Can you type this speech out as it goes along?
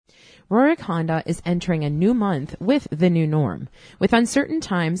Rorick Honda is entering a new month with the new norm. With uncertain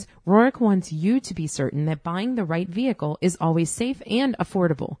times, Rorick wants you to be certain that buying the right vehicle is always safe and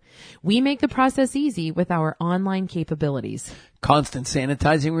affordable. We make the process easy with our online capabilities. Constant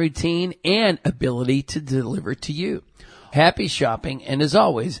sanitizing routine and ability to deliver to you. Happy shopping, and as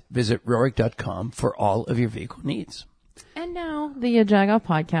always, visit Rorick.com for all of your vehicle needs. And now, the YaJagoff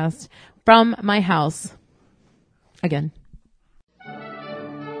podcast from my house. Again.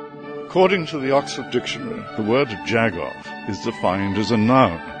 According to the Oxford Dictionary, the word jagoff is defined as a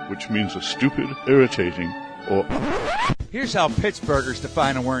noun, which means a stupid, irritating, or... Here's how Pittsburghers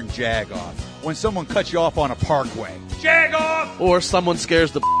define a word jagoff. When someone cuts you off on a parkway. Jagoff! Or someone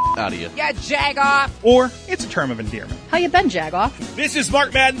scares the out of you. Yeah, jagoff! Or it's a term of endearment. How you been, jagoff? This is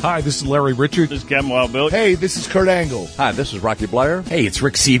Mark Madden. Hi, this is Larry Richard. This is Captain Wild Bill. Hey, this is Kurt Angle. Hi, this is Rocky Blair. Hey, it's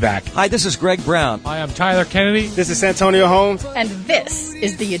Rick Seaback. Hi, this is Greg Brown. Hi, I'm Tyler Kennedy. This is Santonio Holmes. And this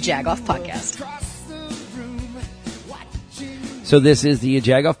is the YaJagoff podcast. So this is the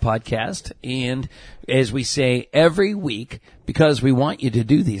YaJagoff podcast, and as we say every week, because we want you to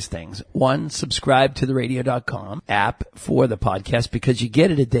do these things, one, subscribe to the radio.com app for the podcast because you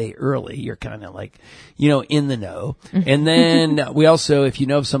get it a day early. You're kind of like, in the know. And then we also, if you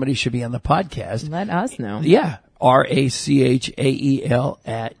know if somebody should be on the podcast, let us know. Yeah. RACHAEL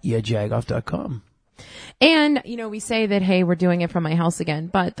at YaJagoff.com. And, we say that, hey, we're doing it from my house again.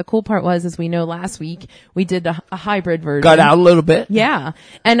 But the cool part was, as we know, last week we did a hybrid version. Got out a little bit. Yeah.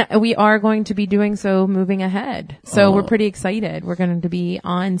 And we are going to be doing so moving ahead. So we're pretty excited. We're going to be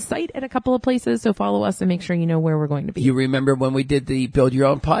on site at a couple of places. So follow us and make sure you know where we're going to be. You remember when we did the Build Your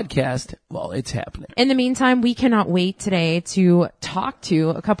Own podcast? Well, it's happening. In the meantime, we cannot wait today to talk to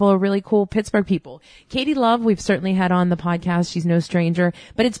a couple of really cool Pittsburgh people. Katie Love, we've certainly had on the podcast. She's no stranger.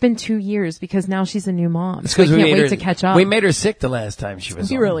 But it's been 2 years because now she's a new mom. It's so because we can't wait to catch up. We made her sick the last time she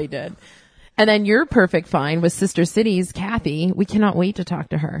was on. We really did. And then your perfect find with Sister City's Kathy. We cannot wait to talk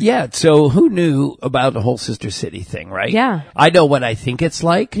to her. Yeah. So who knew about the whole Sister City thing, right? Yeah. I know what I think it's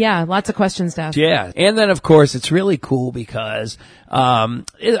like. Yeah. Lots of questions to ask. Yeah. And then, of course, it's really cool because I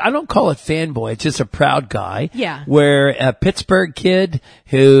don't call it fanboy. It's just a proud guy. Yeah. Where a Pittsburgh kid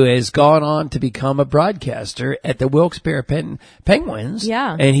who has gone on to become a broadcaster at the Wilkes-Barre Penguins.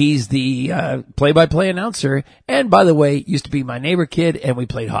 Yeah. And he's the play-by-play announcer. And, by the way, used to be my neighbor kid, and we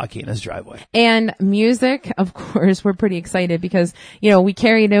played hockey in his driveway. And music, of course, we're pretty excited because, we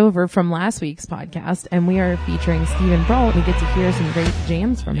carried over from last week's podcast, and we are featuring Stephen Brault. We get to hear some great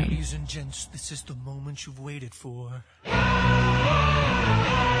jams from him. Ladies and gents, this is the moment you've waited for.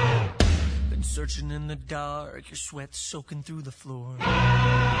 Been searching in the dark, your sweat soaking through the floor.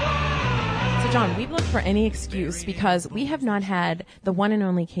 So, John, we've looked for any excuse because we have not had the one and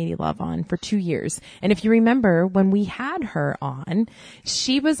only Katie Love on for 2 years. And if you remember, when we had her on,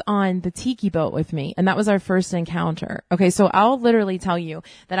 she was on the tiki boat with me, and that was our first encounter. Okay, so I'll literally tell you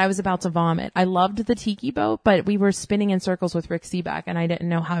that I was about to vomit. I loved the tiki boat, but we were spinning in circles with Rick Seaback, and I didn't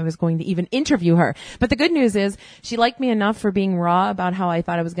know how I was going to even interview her. But the good news is she liked me enough for being raw about how I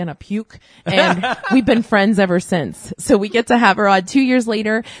thought I was going to puke, and we've been friends ever since. So we get to have her on 2 years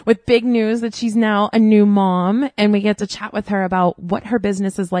later with big news that she's now a new mom, and we get to chat with her about what her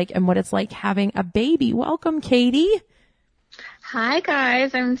business is like and what it's like having a baby. Welcome, Katie. Hi,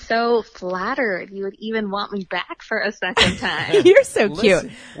 guys. I'm so flattered you would even want me back for a second time. You're so cute.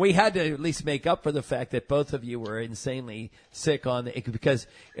 Listen, we had to at least make up for the fact that both of you were insanely sick because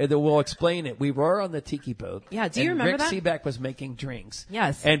we'll explain it. We were on the tiki boat. Yeah, do you remember Rick that? Seaback was making drinks.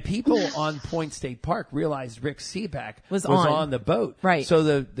 Yes. And people on Point State Park realized Rick Seaback was on the boat. Right. So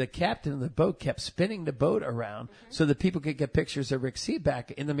the captain of the boat kept spinning the boat around so that people could get pictures of Rick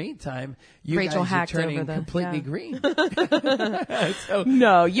Seaback. In the meantime, you Rachel guys are hacked turning over completely green. So,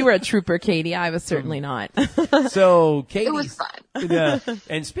 no, you were a trooper, Katie. I was certainly not. So, Katie. It was fun.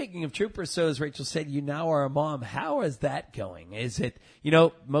 And speaking of troopers, so as Rachel said, you now are a mom. How is that going? Is it,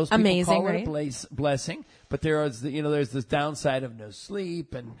 most people amazing, call it right? a blessing, but there's this downside of no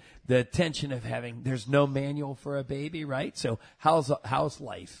sleep and the tension of there's no manual for a baby, right? So how's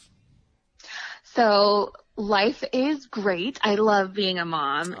life? So life is great. I love being a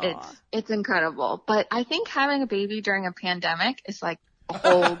mom. It's incredible. But I think having a baby during a pandemic is like a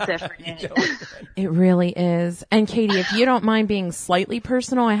whole different. It really is. And Katie, if you don't mind being slightly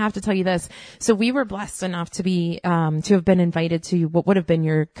personal, I have to tell you this. So we were blessed enough to be, to have been invited to what would have been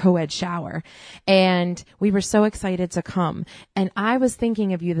your co-ed shower. And we were so excited to come. And I was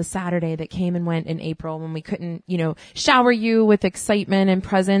thinking of you the Saturday that came and went in April when we couldn't, shower you with excitement and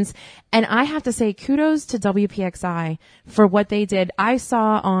presents. And I have to say kudos to WPXI for what they did. I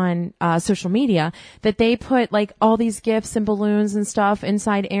saw on social media that they put like all these gifts and balloons and stuff YaJagoff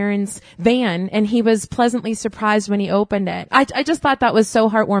inside Aaron's van, and he was pleasantly surprised when he opened it. I just thought that was so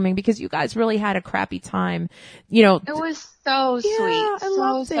heartwarming because you guys really had a crappy time. You know, it was so sweet. I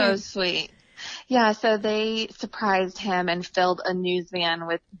loved so it. sweet. Yeah, so they surprised him and filled a news van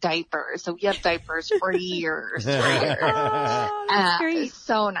with diapers. So we have diapers for years. Oh, that's great.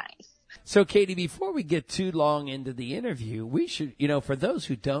 So nice. So, Katie, before we get too long into the interview, we should, for those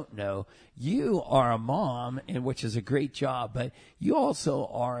who don't know, you are a mom, and which is a great job, but you also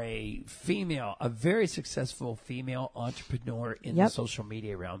are a very successful female entrepreneur in the social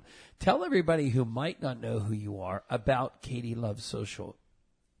media realm. Tell everybody who might not know who you are about Katie Loves Social.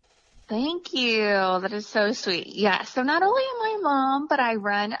 Thank you. That is so sweet. Yeah. So not only am I a mom, but I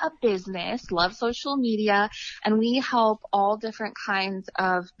run a business, Love Social Media, and we help all different kinds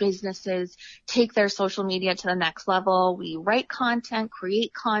of businesses take their social media to the next level. We write content,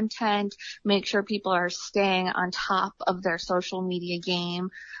 create content, make sure people are staying on top of their social media game.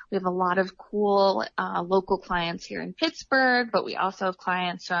 We have a lot of cool local clients here in Pittsburgh, but we also have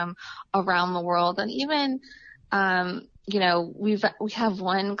clients from around the world, and even we have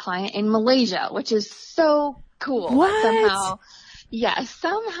one client in Malaysia, which is so cool. What?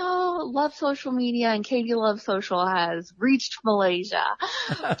 Somehow Love Social Media and Katie Love Social has reached Malaysia.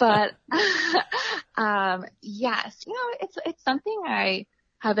 But, yes, it's something I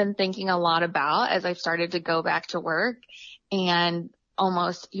have been thinking a lot about as I've started to go back to work, and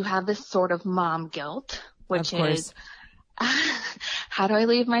almost you have this sort of mom guilt, which is, how do I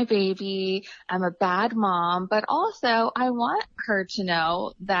leave my baby? I'm a bad mom, but also I want her to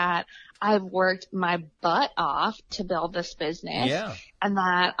know that I've worked my butt off to build this business, and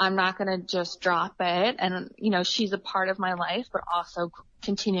that I'm not going to just drop it. And, she's a part of my life, but also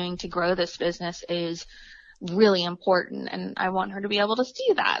continuing to grow this business is really important. And I want her to be able to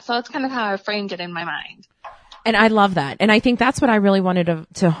see that. So that's kind of how I framed it in my mind. And I love that. And I think that's what I really wanted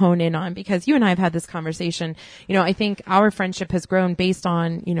to hone in on, because you and I have had this conversation. I think our friendship has grown based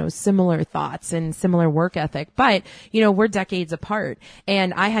on, similar thoughts and similar work ethic. But, we're decades apart.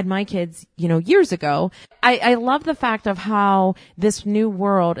 And I had my kids, years ago. I love the fact of how this new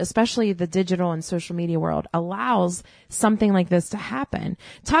world, especially the digital and social media world, allows something like this to happen.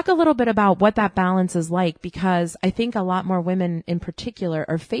 Talk a little bit about what that balance is like, because I think a lot more women in particular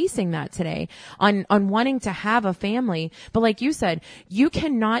are facing that today on wanting to have a family. But like you said, you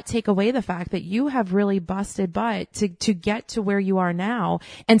cannot take away the fact that you have really busted butt to get to where you are now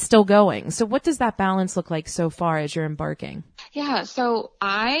and still going. So what does that balance look like so far as you're embarking? Yeah. So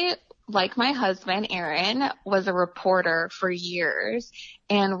I, like my husband, Aaron, was a reporter for years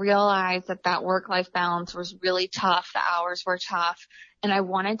and realized that work-life balance was really tough. The hours were tough. And I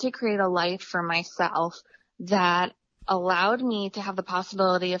wanted to create a life for myself that allowed me to have the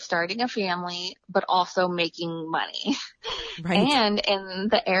possibility of starting a family, but also making money. Right. And in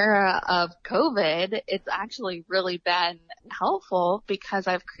the era of COVID, it's actually really been helpful because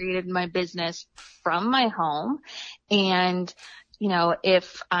I've created my business from my home. And,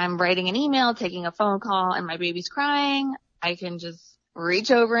 if I'm writing an email, taking a phone call, and my baby's crying, I can just reach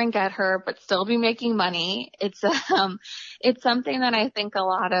over and get her, but still be making money. It's something that I think a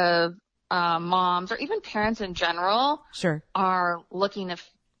lot of moms, or even parents in general, are looking to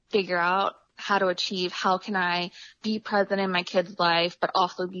figure out how to achieve. How can I be present in my kid's life, but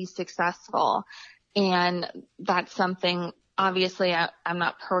also be successful? And that's something, obviously, I'm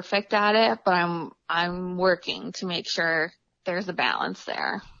not perfect at it, but I'm working to make sure there's a balance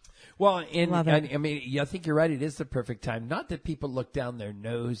there. Well, I think you're right. It is the perfect time. Not that people look down their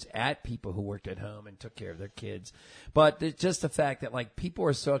nose at people who worked at home and took care of their kids, but it's just the fact that people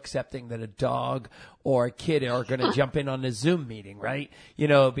are so accepting that a dog or a kid are going to jump in on a Zoom meeting, right?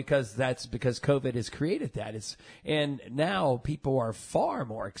 Because COVID has created that. And now people are far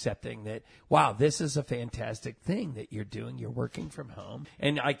more accepting that, wow, this is a fantastic thing that you're doing. You're working from home,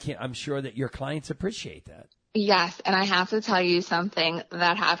 and I'm sure that your clients appreciate that. Yes, and I have to tell you something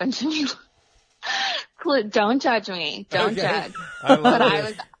that happened to me. Don't judge me. Don't judge. But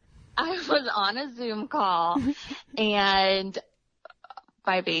I was on a Zoom call, and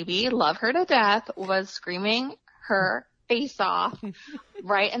my baby, love her to death, was screaming her face off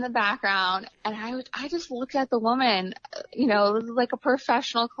right in the background. And I just looked at the woman, it was like a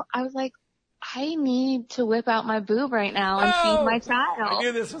professional. I was like, I need to whip out my boob right now and feed my child. I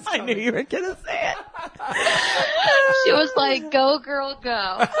knew this was coming. I knew you were going to say it. She was like, go girl, go.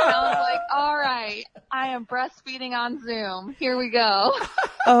 And I was like, all right, I am breastfeeding on Zoom. Here we go.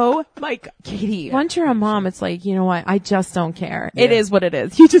 Oh my God, Katie. Once you're a mom, it's like, you know what? I just don't care. Yeah. It is what it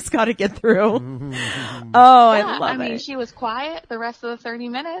is. You just got to get through. Oh, yeah, I love it. I mean, she was quiet the rest of the 30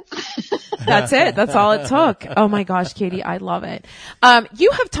 minutes. That's it. That's all it took. Oh my gosh, Katie, I love it.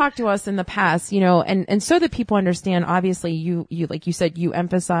 You have talked to us in the past, and so that people understand, obviously you, like you said, you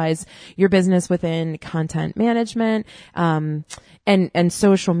emphasize your business within content management, and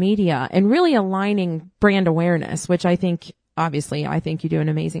social media and really aligning brand awareness, which I think you do an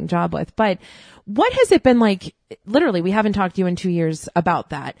amazing job with. But what has it been like? Literally, we haven't talked to you in 2 years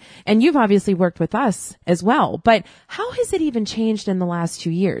about that. And you've obviously worked with us as well. But how has it even changed in the last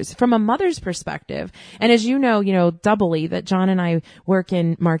 2 years from a mother's perspective? And as you know, doubly that John and I work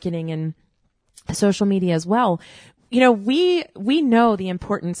in marketing and social media as well. We know the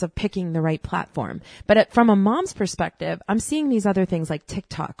importance of picking the right platform, but from a mom's perspective, I'm seeing these other things like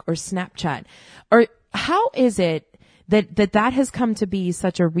TikTok or Snapchat. Or how is it that has come to be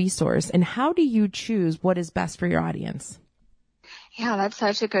such a resource, and how do you choose what is best for your audience? Yeah, that's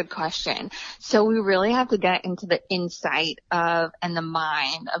such a good question. So we really have to get into the insight of and the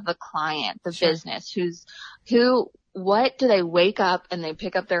mind of the client, the business, what do they wake up and they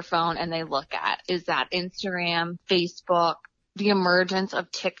pick up their phone and they look at? Is that Instagram, Facebook? The emergence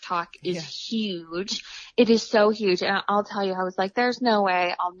of TikTok is huge. It is so huge. And I'll tell you, I was like, there's no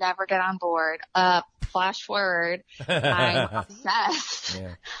way I'll never get on board. Flash forward. I'm obsessed.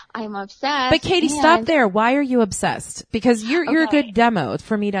 Yeah. I'm obsessed. But Katie, stop there. Why are you obsessed? Because you're a good demo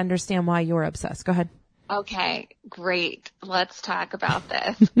for me to understand why you're obsessed. Go ahead. Okay, great. Let's talk about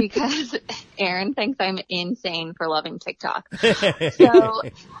this because Aaron thinks I'm insane for loving TikTok.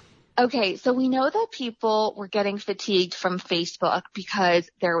 So we know that people were getting fatigued from Facebook because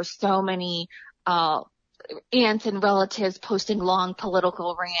there was so many aunts and relatives posting long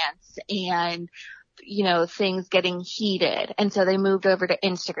political rants and things getting heated. And so they moved over to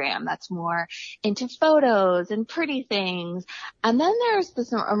Instagram. That's more into photos and pretty things. And then there's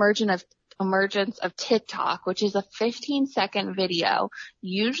this emergence of TikTok, which is a 15-second video,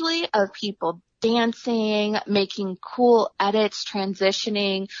 usually of people dancing, making cool edits,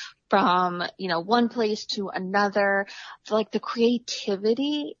 transitioning from, one place to another. Like the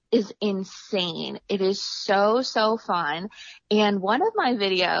creativity is insane. It is so, so fun. And one of my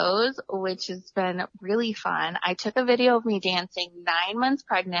videos, which has been really fun, I took a video of me dancing 9 months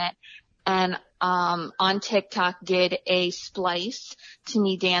pregnant and on TikTok did a splice to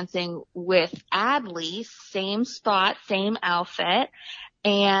me dancing with Adley, same spot, same outfit,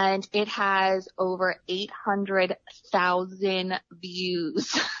 and it has over 800,000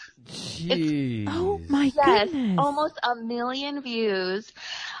 views. Oh my goodness. Almost 1 million views.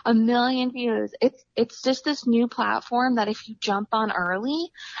 1 million views. It's just this new platform that if you jump on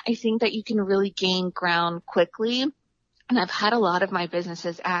early, I think that you can really gain ground quickly. And I've had a lot of my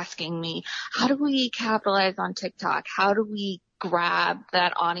businesses asking me, how do we capitalize on TikTok? How do we grab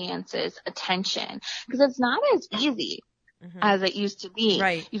that audience's attention? Because it's not as easy as it used to be.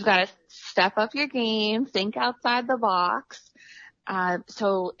 Right. You've got to step up your game, think outside the box.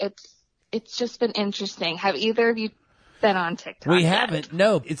 So it's just been interesting. Have either of you been on TikTok? We haven't.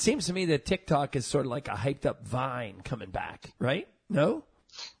 No. It seems to me that TikTok is sort of like a hyped up Vine coming back, right? No?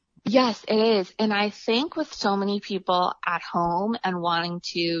 Yes, it is. And I think with so many people at home and wanting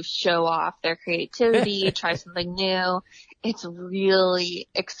to show off their creativity, try something new, it's really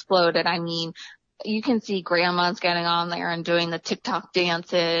exploded. I mean, you can see grandmas getting on there and doing the TikTok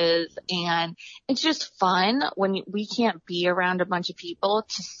dances, and it's just fun when we can't be around a bunch of people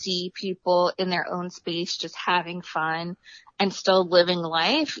to see people in their own space just having fun and still living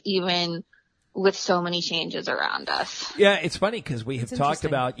life even with so many changes around us. Yeah, it's funny because we have talked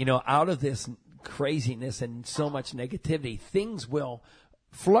about, out of this craziness and so much negativity, things will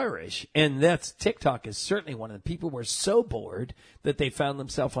flourish. And TikTok is certainly one of the people who were so bored that they found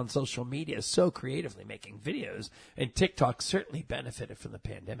themselves on social media so creatively making videos. And TikTok certainly benefited from the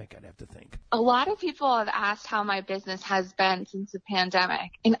pandemic, I'd have to think. A lot of people have asked how my business has been since the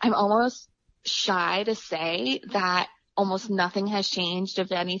pandemic. And I'm almost shy to say that almost nothing has changed.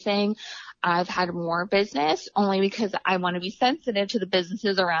 If anything, I've had more business only because I want to be sensitive to the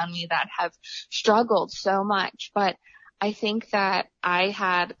businesses around me that have struggled so much. But I think that I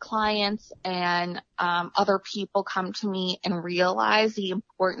had clients and other people come to me and realize the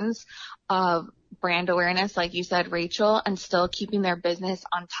importance of brand awareness, like you said, Rachel, and still keeping their business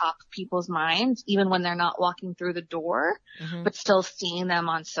on top of people's minds, even when they're not walking through the door, but still seeing them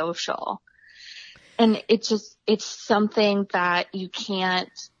on social. And it's something that you can't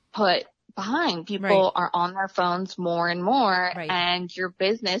put behind. People are on their phones more and more, and your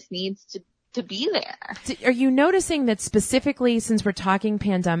business needs to be there. Are you noticing that specifically, since we're talking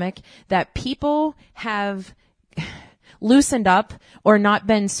pandemic, that people have loosened up or not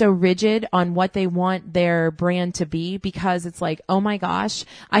been so rigid on what they want their brand to be, because it's like, oh my gosh,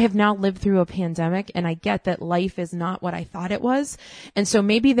 I have now lived through a pandemic and I get that life is not what I thought it was. And so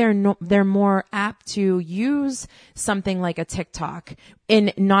maybe they're more apt to use something like a TikTok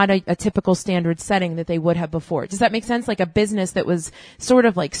in not a typical standard setting that they would have before. Does that make sense? Like a business that was sort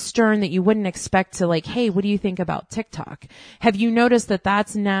of like stern, that you wouldn't expect to, like, hey, what do you think about TikTok? Have you noticed that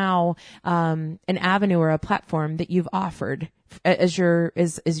that's now an avenue or a platform that you've offered as your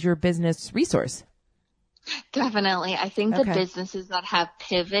business resource? Definitely. I think the businesses that have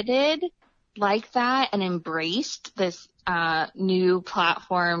pivoted like that and embraced this new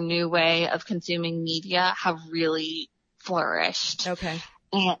platform, new way of consuming media have really flourished. Okay.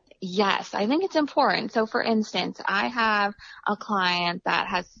 And yes, I think it's important. So for instance, I have a client that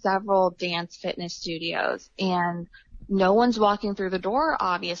has several dance fitness studios, and no one's walking through the door,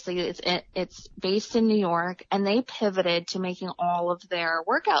 obviously. It's based in New York, and they pivoted to making all of their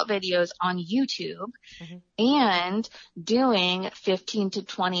workout videos on YouTube and doing 15 to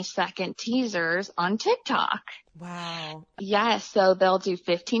 20 second teasers on TikTok. Wow. Yes. So they'll do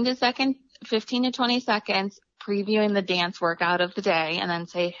 15 to 20 seconds previewing the dance workout of the day, and then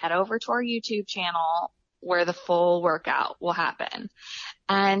say, head over to our YouTube channel where the full workout will happen.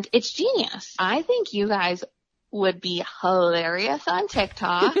 And it's genius. I think you guys would be hilarious on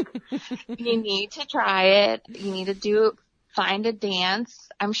TikTok. You need to try it. You need to find a dance.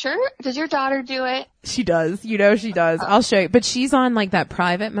 I'm sure. Does your daughter do it? She does. You know she does. I'll show you. But she's on like that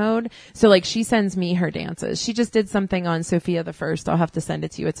private mode. So like she sends me her dances. She just did something on Sophia the First. I'll have to send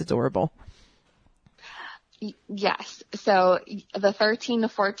it to you. It's adorable. Yes. So the 13 to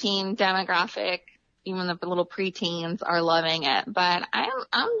 14 demographic, even the little preteens are loving it. But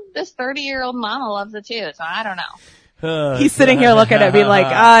I'm this 30-year-old mama loves it too. So I don't know. He's sitting here looking at me like,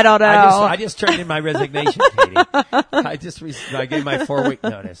 I don't know. I just turned in my resignation, Katie. I gave my 4-week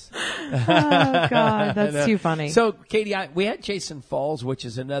notice. Oh God, that's too funny. So, Katie, we had Jason Falls, which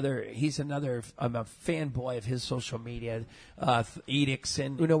is I'm a fanboy of his social media edicts,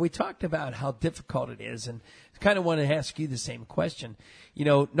 and we talked about how difficult it is, and kind of want to ask you the same question.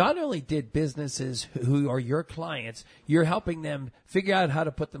 Not only did businesses who are your clients, you're helping them figure out how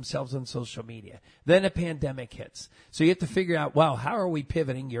to put themselves on social media. Then a pandemic hits. So you have to figure out, wow, how are we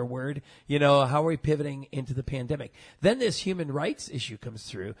pivoting, your word? How are we pivoting into the pandemic? Then this human rights issue comes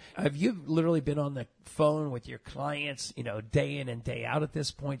through. Have you literally been on the phone with your clients, day in and day out at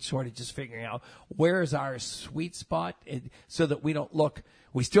this point, sort of just figuring out where is our sweet spot so that we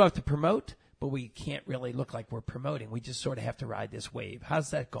still have to promote, but we can't really look like we're promoting. We just sort of have to ride this wave. How's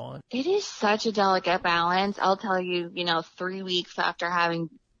that gone? It is such a delicate balance. I'll tell you, 3 weeks after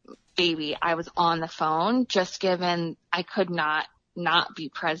having baby, I was on the phone, just given I could not be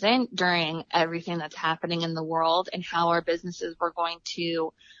present during everything that's happening in the world and how our businesses were going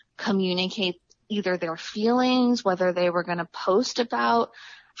to communicate either their feelings, whether they were going to post about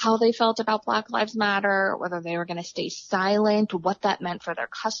how they felt about Black Lives Matter, whether they were going to stay silent, what that meant for their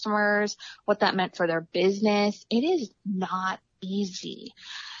customers, what that meant for their business. It is not easy.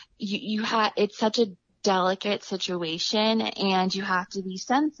 It's such a delicate situation, and you have to be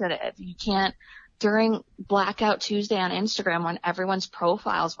sensitive. You can't, during Blackout Tuesday on Instagram, when everyone's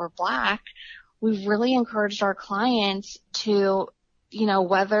profiles were black, we really encouraged our clients to,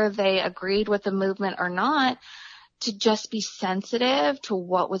 whether they agreed with the movement or not, to just be sensitive to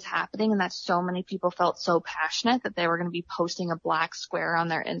what was happening, and that so many people felt so passionate that they were going to be posting a black square on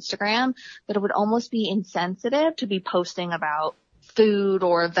their Instagram that it would almost be insensitive to be posting about food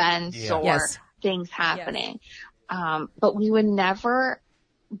or events or things happening. Yes. But we would never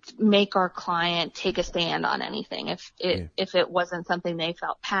make our client take a stand on anything if it wasn't something they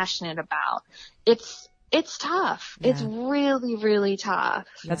felt passionate about. It's tough. Yeah. It's really, really tough.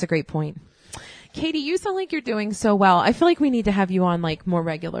 That's a great point. Katie, you sound like you're doing so well. I feel like we need to have you on like more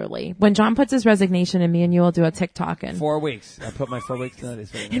regularly. When John puts his resignation in, me and you will do a TikTok in 4 weeks. I put my 4 weeks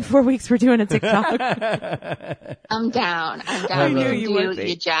notice. In 4 weeks, we're doing a TikTok. I'm down. I knew you would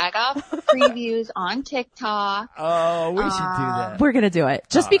be. YaJagoff previews on TikTok. Oh, we should do that. We're going to do it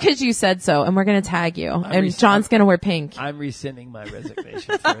just because you said so, and we're going to tag you. And John's going to wear pink. I'm rescinding my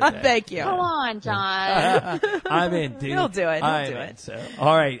resignation for that. Thank you. Come on, John. I'm in, dude. He'll do it. I'm in. So,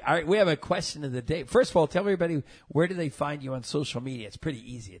 all right. We have a question of the day. First of all, tell everybody, where do they find you on social media? It's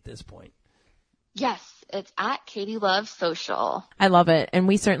pretty easy at this point. Yes, it's at Katie Love Social. I love it. And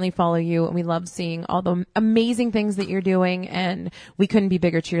we certainly follow you, and we love seeing all the amazing things that you're doing, and we couldn't be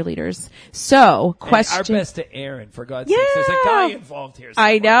bigger cheerleaders. So, question. And our best to Aaron, for God's sake. There's a guy involved here.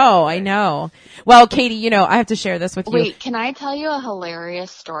 I know. Well, Katie, I have to share this with you. Wait, can I tell you a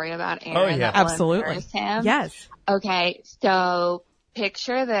hilarious story about Aaron? Oh, yeah. that will Absolutely. embarrass him? Yes. Okay, so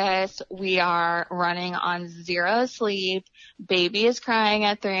picture this. We are running on 0 sleep. Baby is crying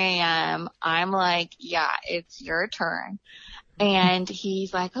at 3 a.m. I'm like, yeah, it's your turn. And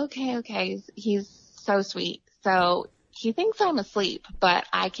he's like, okay. He's so sweet. So he thinks I'm asleep, but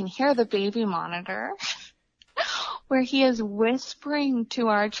I can hear the baby monitor where he is whispering to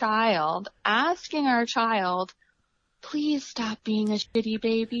our child, asking our child, please stop being a shitty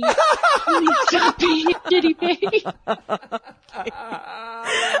baby. Please stop being a shitty baby.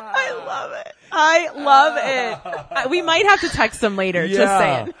 I love it. We might have to text him later. Yeah. Just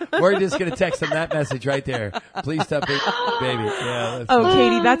saying. We're just going to text him that message right there. Please stop being baby. Yeah.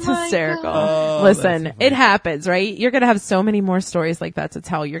 Katie, that's hysterical. Listen, that's it happens, right? You're going to have so many more stories like that to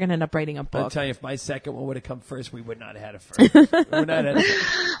tell. You're going to end up writing a book. I'll tell you, if my second one would have come first, we would not have had it first. We would not have had it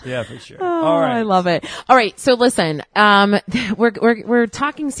first. Yeah, for sure. All right. I love it. All right. So listen, we're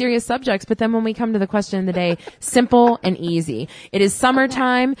talking serious subjects, but then when we come to the question of the day, simple and easy. It is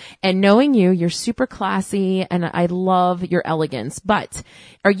summertime, and knowing you're super classy, and I love your elegance. But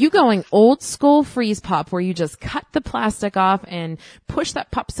are you going old school freeze pop where you just cut the plastic off and push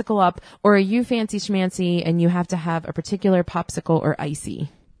that popsicle up, or are you fancy schmancy and you have to have a particular popsicle or icy?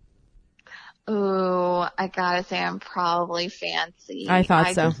 Ooh, I gotta say I'm probably fancy. I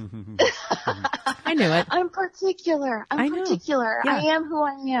thought so. I knew it. I'm particular. I'm particular. Yeah. I am who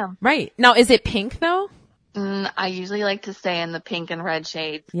I am. Right. Now, is it pink though? I usually like to stay in the pink and red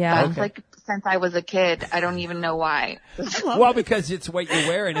shades. Yeah. That's like since I was a kid. I don't even know why. Well, because it's what you're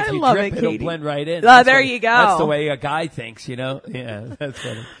wearing. If you drip, it'll blend right in. There you go. That's the way a guy thinks, Yeah, that's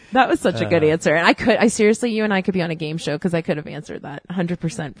funny. That was such a good answer. And I seriously, you and I could be on a game show because I could have answered that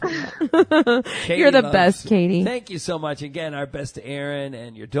 100% for you. You're the best, Katie. Thank you so much. Again, our best to Aaron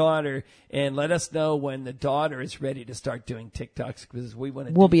and your daughter. And let us know when the daughter is ready to start doing TikToks, because we want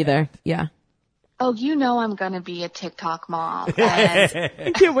to We'll be there. Yeah. Oh, I'm going to be a TikTok mom. And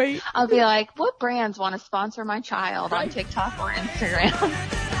I can't wait. I'll be like, what brands want to sponsor my child on TikTok or Instagram?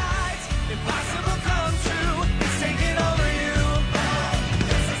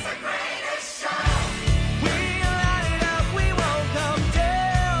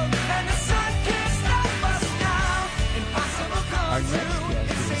 Our next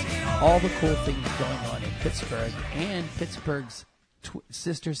guest is all the cool things going on in Pittsburgh and Pittsburgh's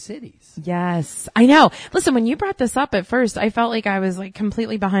sister cities. Yes, I know. Listen, when you brought this up at first, I felt like I was like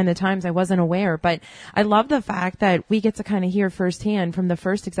completely behind the times. I wasn't aware, but I love the fact that we get to kind of hear firsthand from the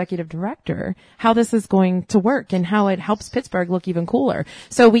first executive director how this is going to work and how it helps Pittsburgh look even cooler.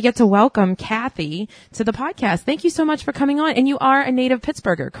 So we get to welcome Kathy to the podcast. Thank you so much for coming on. And you are a native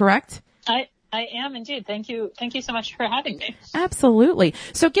Pittsburgher, correct? I am indeed. Thank you so much for having me. Absolutely.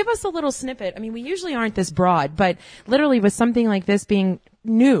 So give us a little snippet. I mean, we usually aren't this broad, but literally with something like this being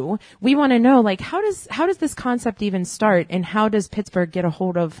new, we want to know, like, how does this concept even start, and how does Pittsburgh get a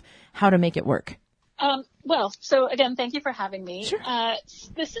hold of how to make it work? Well, so again, thank you for having me. Sure.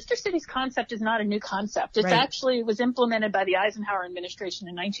 The Sister Cities concept is not a new concept. It actually was implemented by the Eisenhower administration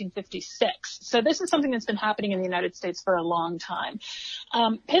in 1956. So this is something that's been happening in the United States for a long time.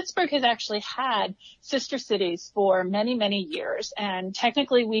 Pittsburgh has actually had sister cities for many, many years. And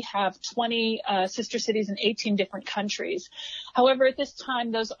technically we have 20 sister cities in 18 different countries. However, at this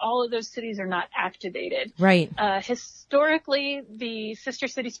time, all of those cities are not activated. Right. Historically, the Sister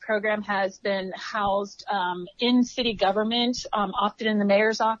Cities program has been housed in city government, often in the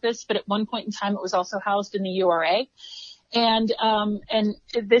mayor's office, but at one point in time it was also housed in the URA. And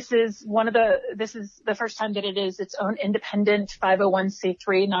this is the first time that it is its own independent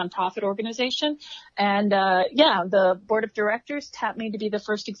 501c3 nonprofit organization. And, the board of directors tapped me to be the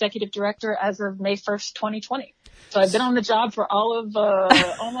first executive director as of May 1st, 2020. So I've been on the job for all of,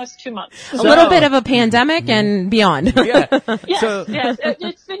 almost 2 months. A little bit of a pandemic and beyond. Yeah. Yes.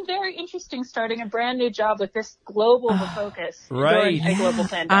 It's been very interesting starting a brand new job with this global focus during a global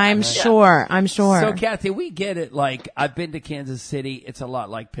pandemic. I'm sure. So Kathy, we get it. Like, I've been to Kansas City. It's a lot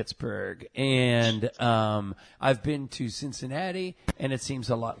like Pittsburgh. And, I've been to Cincinnati, and it seems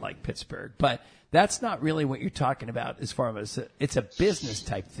a lot like Pittsburgh. But that's not really what you're talking about as far as it's a business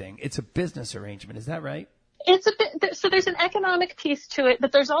type thing. It's a business arrangement. Is that right? It's a bit, so there's an economic piece to it,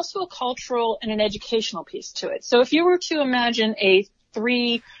 but there's also a cultural and an educational piece to it. So if you were to imagine a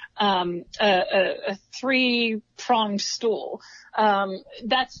 3 a three-pronged stool.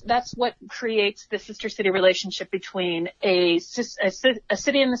 That's what creates the sister city relationship between a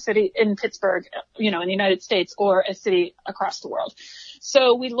city in Pittsburgh, in the United States, or a city across the world.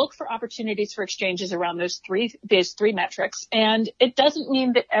 So we look for opportunities for exchanges around those three metrics. And it doesn't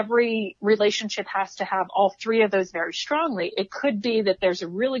mean that every relationship has to have all three of those very strongly. It could be that there's a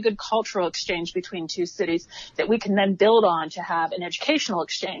really good cultural exchange between two cities that we can then build on to have an educational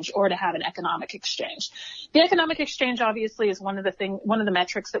exchange or to have an economic exchange. The economic exchange obviously is one of the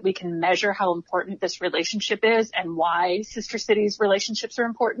metrics that we can measure how important this relationship is and why sister cities relationships are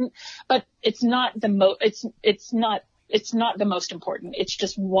important, but it's not the most important. It's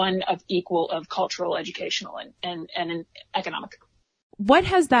just one of equal of cultural, educational, and economic. What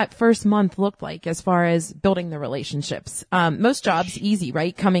has that first month looked like as far as building the relationships? Most jobs easy,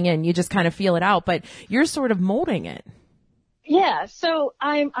 right? Coming in, you just kind of feel it out, but you're sort of molding it. Yeah, so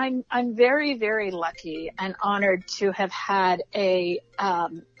I'm very, very lucky and honored to have had a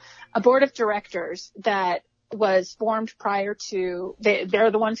board of directors that was formed prior to,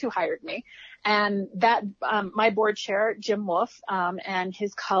 they're the ones who hired me. And that, my board chair, Jim Wolf, and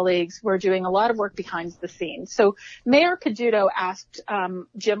his colleagues were doing a lot of work behind the scenes. So Mayor Peduto asked,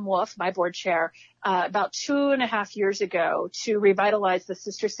 Jim Wolf, my board chair, about 2.5 years ago to revitalize the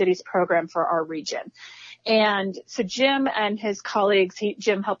Sister Cities program for our region. And so Jim and his colleagues,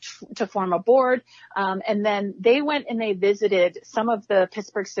 Jim helped to form a board, and then they went and they visited some of the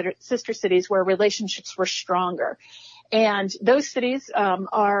Pittsburgh sister cities where relationships were stronger. And those cities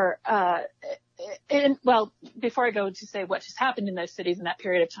before I go to say what has happened in those cities in that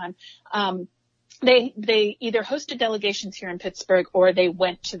period of time, they either hosted delegations here in Pittsburgh or they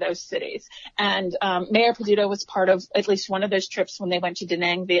went to those cities. And Mayor Peduto was part of at least one of those trips when they went to Da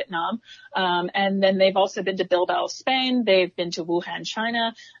Nang, Vietnam. And then they've also been to Bilbao, Spain. They've been to Wuhan,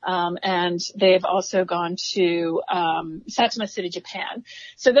 China. And they've also gone to Satsuma City, Japan.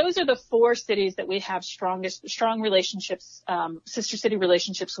 So those are the 4 cities that we have strong relationships, sister city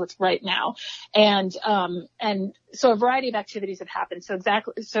relationships with right now. And so a variety of activities have happened. So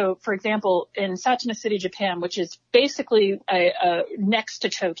for example, in Satsuma City, Japan, which is basically next to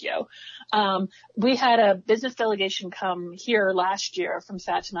Tokyo, we had a business delegation come here last year from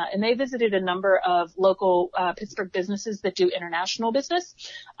Satsuma, and they visited a number of local Pittsburgh businesses that do international business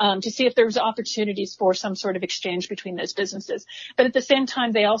to see if there was opportunities for some sort of exchange between those businesses. But at the same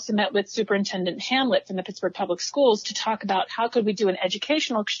time, they also met with Superintendent Hamlet from the Pittsburgh Public Schools to talk about how could we do an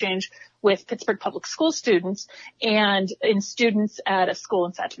educational exchange with Pittsburgh Public School students and in students at a school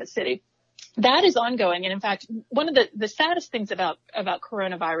in Satsuma City. That is ongoing. And in fact, one of the saddest things about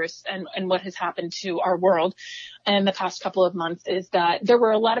coronavirus and what has happened to our world in the past couple of months is that there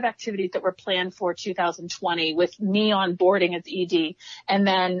were a lot of activities that were planned for 2020 with me onboarding as ED. And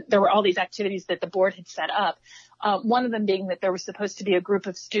then there were all these activities that the board had set up. One of them being that there was supposed to be a group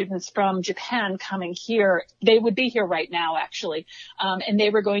of students from Japan coming here. They would be here right now, actually. And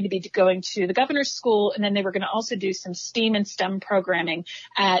they were going to be going to the governor's school, and then they were going to also do some STEAM and STEM programming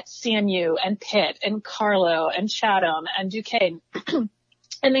at CMU and Pitt and Carlow and Chatham and Duquesne.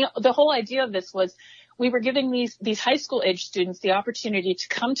 And the whole idea of this was we were giving these high school age students the opportunity to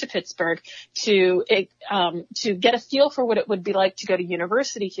come to Pittsburgh to get a feel for what it would be like to go to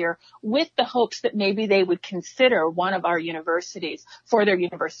university here, with the hopes that maybe they would consider one of our universities for their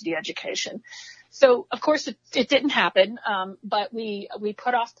university education. So, of course, it didn't happen, but we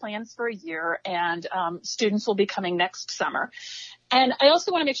put off plans for a year, and students will be coming next summer. And I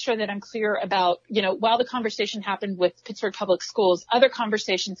also want to make sure that I'm clear about, while the conversation happened with Pittsburgh Public Schools, other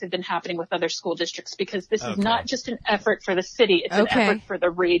conversations have been happening with other school districts, because this is not just an effort for the city, it's an effort for the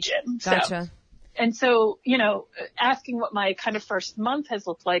region. Gotcha. So, asking what my kind of first month has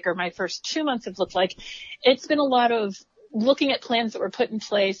looked like, or my first 2 months have looked like, it's been a lot of looking at plans that were put in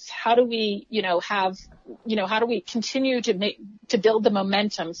place. How do we, how do we continue to build the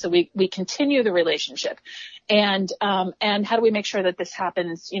momentum so we continue the relationship? And how do we make sure that this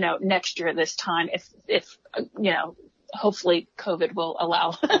happens, next year, this time, if hopefully COVID will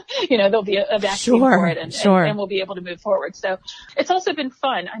allow, there'll be a vaccine for it and we'll be able to move forward. So it's also been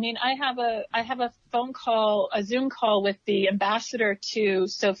fun. I mean, I have a phone call, a Zoom call with the ambassador to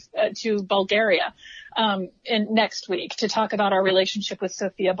Bulgaria, in next week to talk about our relationship with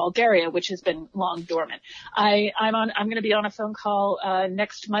Sofia, Bulgaria, which has been long dormant. I'm going to be on a phone call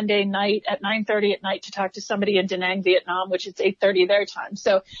next Monday night at 9:30 at night to talk to somebody in Da Nang, Vietnam, which is 8:30 their time.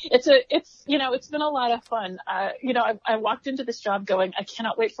 So it's been a lot of fun. I walked into this job going, I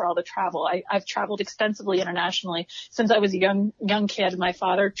cannot wait for all the travel. I've traveled extensively internationally since I was a young kid. My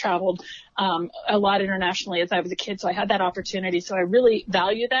father traveled a lot internationally as I was a kid, so I had that opportunity. So I really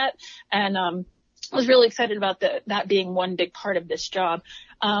value that, and I was really excited about that being one big part of this job.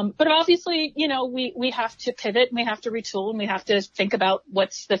 But obviously, we have to pivot and we have to retool and we have to think about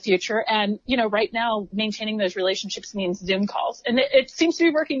what's the future. And, right now maintaining those relationships means Zoom calls, and it seems to be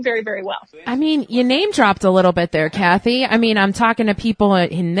working very, very well. I mean, you name dropped a little bit there, Kathy. I mean, I'm talking to people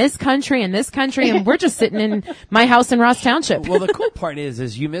in this country and we're just sitting in my house in Ross Township. Well, the cool part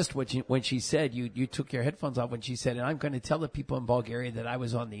is you missed when she said, you took your headphones off when she said, and I'm going to tell the people in Bulgaria that I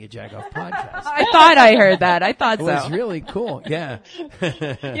was on the YaJagoff podcast. I thought I heard that. I thought so. It was really cool. Yeah.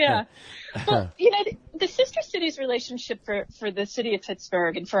 Yeah. Well, the sister cities relationship for the city of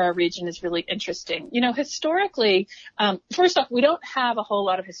Pittsburgh and for our region is really interesting. Historically, first off, we don't have a whole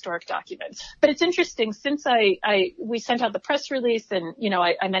lot of historic documents, but it's interesting since we sent out the press release and,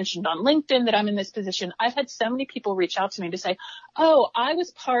 I mentioned on LinkedIn that I'm in this position. I've had so many people reach out to me to say, oh, I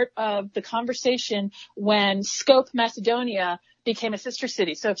was part of the conversation when Skopje, Macedonia became a sister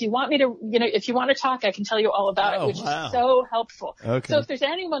city. So if you want me to, if you want to talk, I can tell you all about it, which is so helpful. Okay. So if there's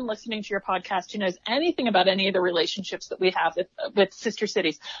anyone listening to your podcast who knows anything about any of the relationships that we have with sister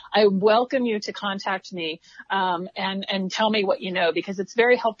cities, I welcome you to contact me, and tell me what you know, because it's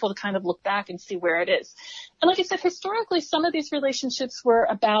very helpful to kind of look back and see where it is. And like I said, historically, some of these relationships were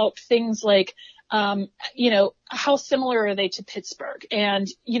about things like, how similar are they to Pittsburgh? And,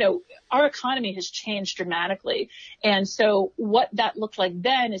 our economy has changed dramatically. And so what that looked like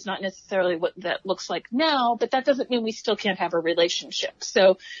then is not necessarily what that looks like now, but that doesn't mean we still can't have a relationship.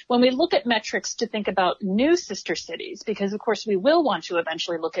 So when we look at metrics to think about new sister cities, because of course we will want to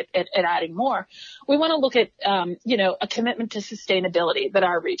eventually look at adding more, we want to look at, a commitment to sustainability that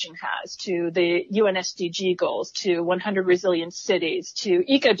our region has, to the UN SDG goals, to 100 resilient cities, to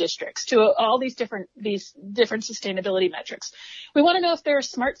eco districts, to all these different sustainability metrics. We want to know if they're a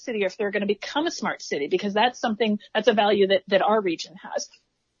smart city or if they're going to become a smart city, because that's a value that our region has.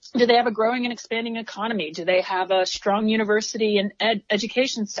 Do they have a growing and expanding economy? Do they have a strong university and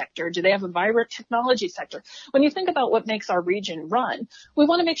education sector? Do they have a vibrant technology sector? When you think about what makes our region run, we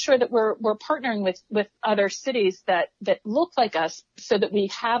want to make sure that we're partnering with other cities that look like us so that we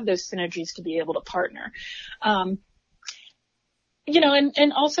have those synergies to be able to partner.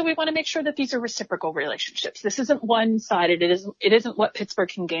 And also we want to make sure that these are reciprocal relationships. This isn't one-sided. It isn't what Pittsburgh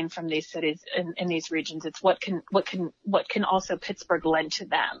can gain from these cities in these regions. It's what can also Pittsburgh lend to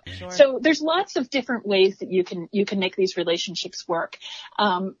them. Sure. So there's lots of different ways that you can make these relationships work.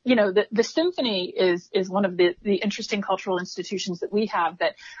 The symphony is one of the interesting cultural institutions that we have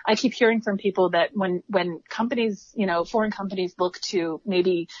that I keep hearing from people that when companies, foreign companies look to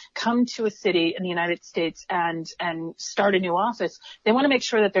maybe come to a city in the United States and start a new office, they want to make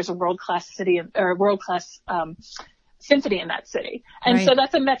sure that there's a world-class city or world-class symphony in that city. And right. So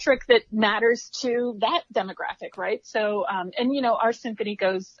that's a metric that matters to that demographic, right? So, our symphony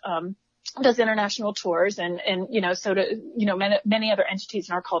does international tours and so do, many other entities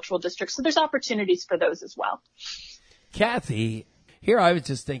in our cultural district. So there's opportunities for those as well. Kathy, here I was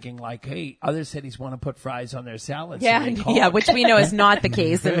just thinking like, hey, other cities want to put fries on their salads. Yeah, which we know is not the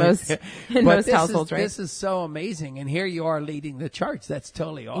case in most households, right? This is so amazing. And here you are leading the charts. That's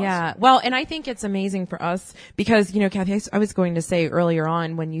totally awesome. Yeah. Well, and I think it's amazing for us because, Kathy, I was going to say earlier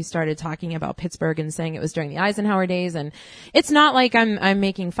on when you started talking about Pittsburgh and saying it was during the Eisenhower days, and it's not like I'm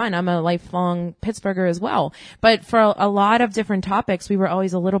making fun. I'm a lifelong Pittsburgher as well. But for a lot of different topics, we were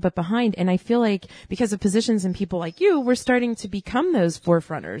always a little bit behind. And I feel like because of positions and people like you, we're starting to become those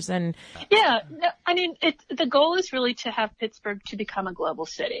forefronters. And the goal is really to have Pittsburgh to become a global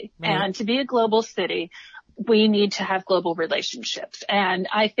city. Right. And to be a global city, we need to have global relationships. And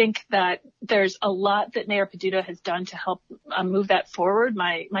I think that there's a lot that Mayor Peduto has done to help move that forward.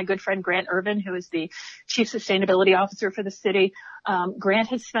 My good friend Grant Irvin, who is the Chief Sustainability Officer for the city, Grant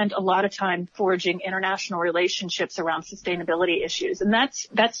has spent a lot of time forging international relationships around sustainability issues. And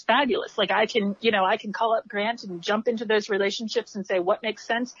that's fabulous. Like I can call up Grant and jump into those relationships and say, what makes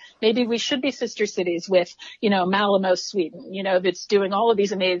sense? Maybe we should be sister cities with, Malmö, Sweden, that's doing all of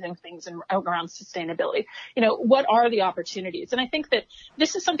these amazing things around sustainability. What are the opportunities? And I think that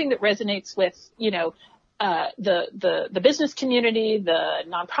this is something that resonates with, the business community, the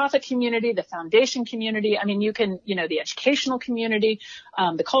nonprofit community, the foundation community. I mean, you can, the educational community,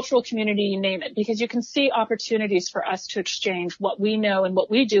 the cultural community, you name it, because you can see opportunities for us to exchange what we know and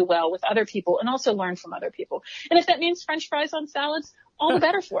what we do well with other people and also learn from other people. And if that means French fries on salads, all the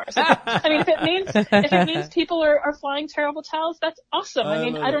better for us. I mean, if it means people are flying terrible towels, that's awesome. I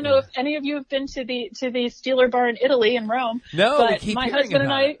mean, I don't know if any of you have been to the Steeler Bar in Italy in Rome. No, but we keep my hearing husband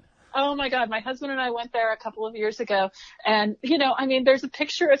and about I, it. oh my God, my husband and I went there a couple of years ago, and I mean, there's a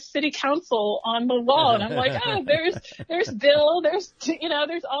picture of city council on the wall, and I'm like, oh, there's Bill, there's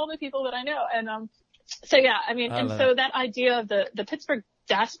all the people that I know, and so yeah, I mean, and so that idea of the Pittsburgh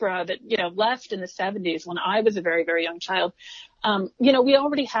diaspora that left in the 70s when I was a very, very young child, we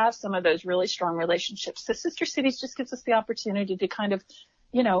already have some of those really strong relationships. So Sister Cities just gives us the opportunity to kind of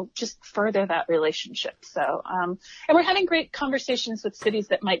just further that relationship. So, and we're having great conversations with cities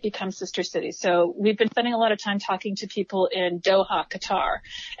that might become sister cities. So we've been spending a lot of time talking to people in Doha, Qatar,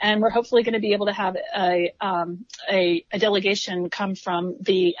 and we're hopefully going to be able to have a delegation come from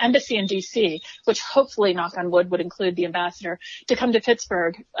the embassy in DC, which hopefully, knock on wood, would include the ambassador, to come to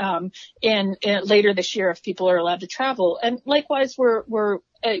Pittsburgh, in later this year if people are allowed to travel. And likewise, we're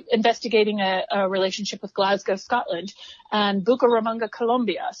investigating a relationship with Glasgow, Scotland, and Bucaramanga,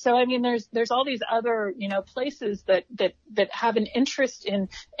 Colombia. So I mean, there's all these other places that have an interest in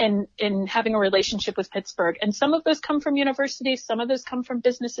having a relationship with Pittsburgh, and some of those come from universities, some of those come from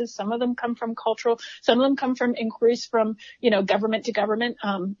businesses, some of them come from cultural, some of them come from inquiries from government to government.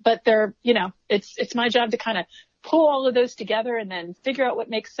 But they're it's my job to kind of pull all of those together and then figure out what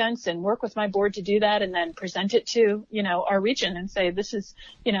makes sense and work with my board to do that and then present it to, our region and say, this is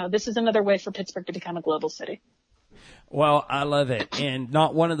another way for Pittsburgh to become a global city. Well, I love it. And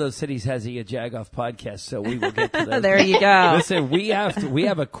not one of those cities has a YaJagoff podcast, so we will get to those. There you go. Listen, we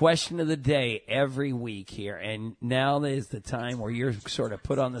have a question of the day every week here, and now is the time where you're sort of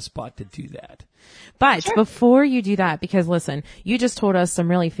put on the spot to do that. But before you do that, because listen, you just told us some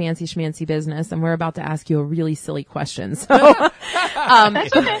really fancy schmancy business, and we're about to ask you a really silly question. So,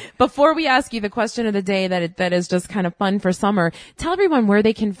 before we ask you the question of the day that is just kind of fun for summer, tell everyone where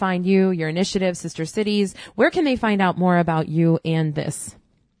they can find you, your initiative, Sister Cities. Where can they find out more about you and this?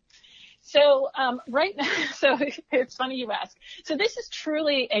 So right now, so it's funny you ask. So this is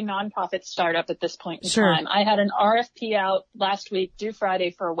truly a nonprofit startup at this point in time. I had an RFP out last week, due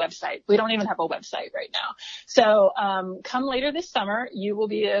Friday, for a website. We don't even have a website right now. So come later this summer, you will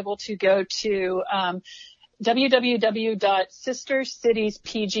be able to go to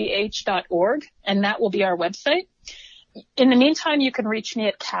www.sistercitiespgh.org, and that will be our website. In the meantime, you can reach me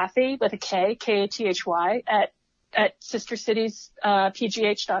at Kathy with a K, K-A-T-H-Y, at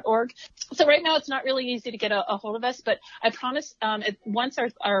sistercitiespgh.org. So right now it's not really easy to get a hold of us, but I promise once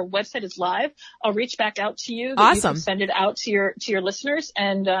our website is live, I'll reach back out to you. Awesome. You can send it out to your listeners,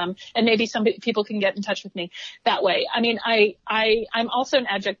 and maybe some people can get in touch with me that way. I mean, I'm also an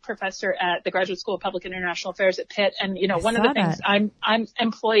adjunct professor at the Graduate School of Public and International Affairs at Pitt, and one of the things I'm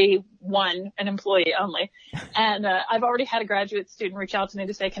employee one, an employee only, and I've already had a graduate student reach out to me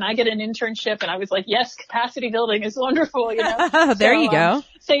to say, can I get an internship? And I was like, yes, capacity building is wonderful, There you go.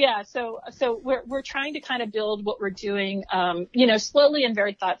 So we're trying to kind of build what we're doing, slowly and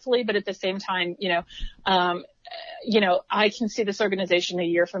very thoughtfully, but at the same time, I can see this organization a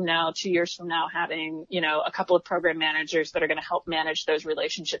year from now, 2 years from now, having, a couple of program managers that are going to help manage those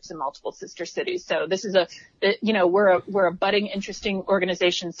relationships in multiple sister cities. So this is we're a budding, interesting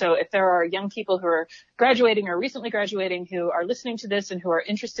organization. So if there are young people who are graduating or recently graduating who are listening to this and who are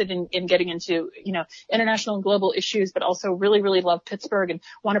interested in getting into, international and global issues, but also really, really love Pittsburgh and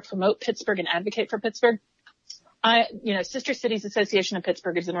want to promote Pittsburgh and advocate for Pittsburgh, Sister Cities Association of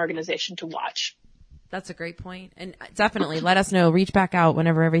Pittsburgh is an organization to watch. That's a great point. And definitely let us know. Reach back out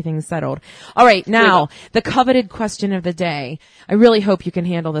whenever everything's settled. All right. Now, the coveted question of the day. I really hope you can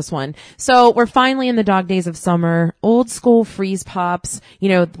handle this one. So we're finally in the dog days of summer. Old school freeze pops,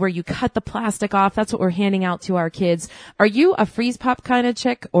 where you cut the plastic off. That's what we're handing out to our kids. Are you a freeze pop kind of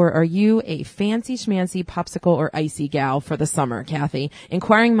chick, or are you a fancy schmancy popsicle or icy gal for the summer, Kathy?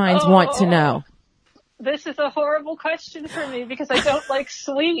 Inquiring minds want to know. This is a horrible question for me because I don't like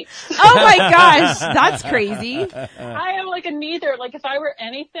sweets. Oh my gosh, that's crazy. I am like a neither. Like if I were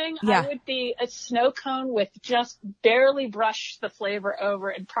anything, I would be a snow cone with just barely brush the flavor over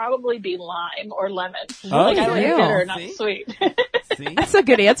and probably be lime or lemon. I like bitter, not sweet. See? That's a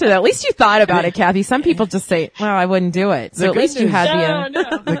good answer though. At least you thought about it, Kathy. Some people just say, well, I wouldn't do it. So at least you had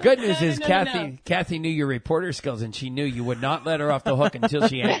the good news is Kathy knew your reporter skills and she knew you would not let her off the hook until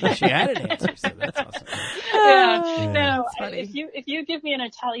she had an answer. So that's awesome. No, if you give me an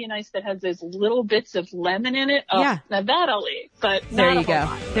Italian ice that has those little bits of lemon in it, now that I'll eat. But there you go.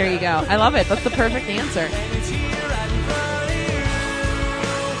 There you go. I love it. That's the perfect answer.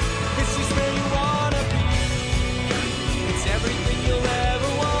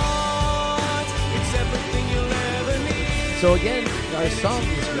 So again, our song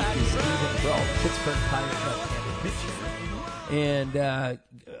this week is Even Bro, Pittsburgh Pirates left-handed pitcher. And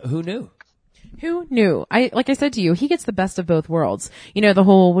who knew? Who knew? Like I said to you, he gets the best of both worlds. You know, the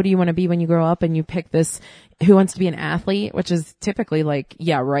whole, what do you want to be when you grow up? And you pick this, who wants to be an athlete, which is typically like,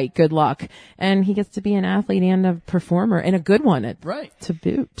 yeah, right, good luck. And he gets to be an athlete and a performer, and a good one to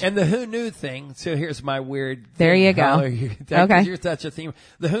boot. And the who knew thing, so here's my weird There thing. you go. Okay. You're such a theme.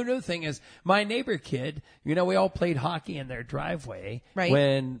 The who knew thing is, my neighbor kid, you know, we all played hockey in their driveway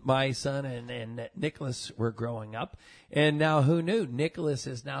when my son and Nicholas were growing up. And now who knew? Nicholas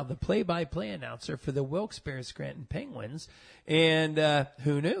is now the play-by-play announcer for the Wilkes-Barre Scranton Penguins. And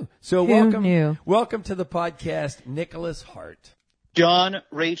who knew? So welcome to the podcast, Nicholas Hart. John,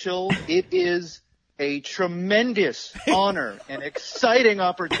 Rachel, it is a tremendous honor and exciting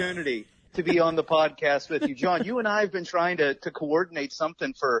opportunity to be on the podcast with you. John, you and I have been trying to coordinate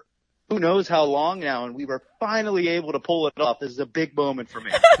something for who knows how long now, and we were finally able to pull it off. This is a big moment for me.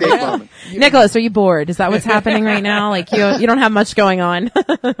 Big moment. Nicholas, are you bored? Is that what's happening right now? Like you don't have much going on.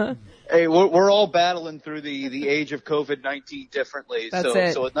 Hey, we're all battling through the age of COVID-19 differently.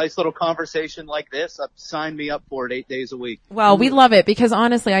 So a nice little conversation like this, sign me up for it 8 days a week. Well, we love it because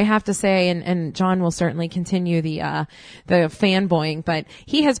honestly, I have to say, and John will certainly continue the fanboying, but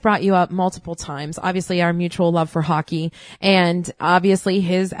he has brought you up multiple times. Obviously, our mutual love for hockey, and obviously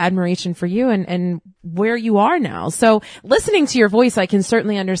his admiration for you and where you are now. So listening to your voice, I can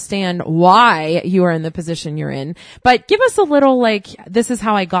certainly understand why you are in the position you're in. But give us a little this is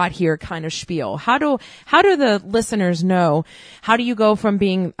how I got here kind of spiel. How do the listeners know, how do you go from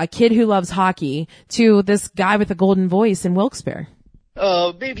being a kid who loves hockey to this guy with a golden voice in Wilkes-Barre?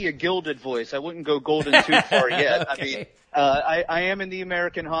 Maybe a gilded voice. I wouldn't go golden too far yet. Okay. I mean, I am in the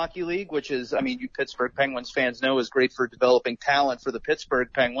American Hockey League, which is, I mean, you Pittsburgh Penguins fans know is great for developing talent for the Pittsburgh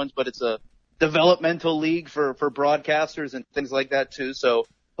Penguins, but it's a developmental league for broadcasters and things like that too. So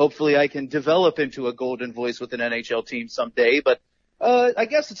hopefully I can develop into a golden voice with an NHL team someday. But I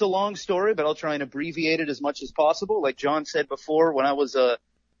guess it's a long story, but I'll try and abbreviate it as much as possible. Like John said before, when I was a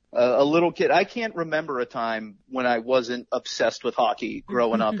little kid, I can't remember a time when I wasn't obsessed with hockey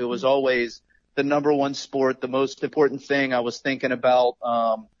growing up. It was always the number one sport, the most important thing I was thinking about.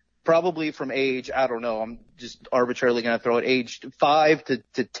 Probably from age, I don't know, I'm just arbitrarily going to throw it, age 5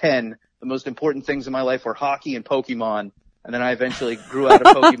 to 10. The most important things in my life were hockey and Pokemon. And then I eventually grew out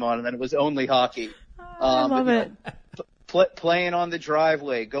of Pokemon, and then it was only hockey. I love it. Playing on the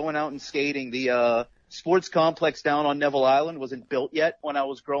driveway, going out and skating. The sports complex down on Neville Island wasn't built yet when I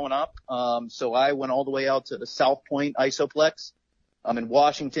was growing up. So I went all the way out to the South Point Isoplex in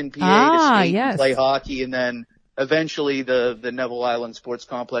Washington, PA to skate and play hockey. And then eventually the Neville Island sports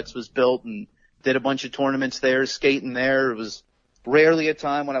complex was built, and did a bunch of tournaments there, skating there. It was rarely a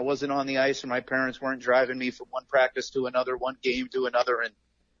time when I wasn't on the ice or my parents weren't driving me from one practice to another, one game to another, and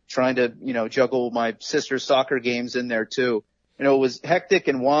trying to, juggle my sister's soccer games in there too. It was hectic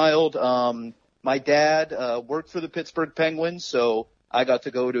and wild. My dad worked for the Pittsburgh Penguins, so I got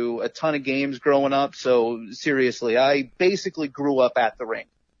to go to a ton of games growing up. So seriously, I basically grew up at the rink.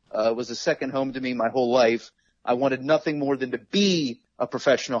 It was a second home to me my whole life. I wanted nothing more than to be a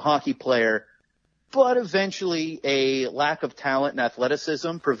professional hockey player. But eventually a lack of talent and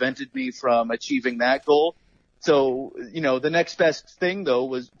athleticism prevented me from achieving that goal. So, the next best thing though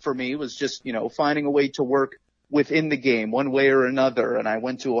was just, finding a way to work within the game one way or another. And I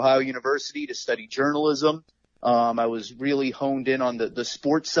went to Ohio University to study journalism. I was really honed in on the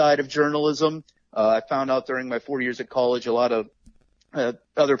sports side of journalism. I found out during my 4 years at college, a lot of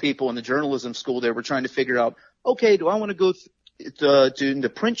other people in the journalism school, they were trying to figure out, okay, do I want to go into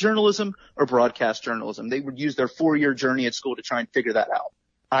print journalism or broadcast journalism? They would use their 4-year journey at school to try and figure that out.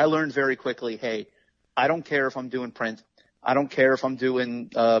 I learned very quickly, hey, I don't care if I'm doing print. I don't care if I'm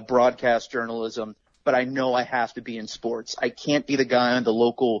doing broadcast journalism, but I know I have to be in sports. I can't be the guy on the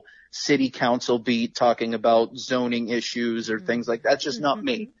local city council beat talking about zoning issues or things like that. That's just not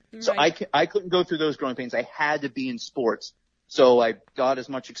me. So I couldn't go through those growing pains. I had to be in sports. So I got as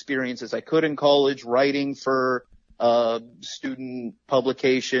much experience as I could in college, writing for student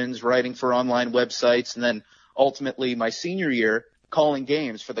publications, writing for online websites, and then ultimately my senior year calling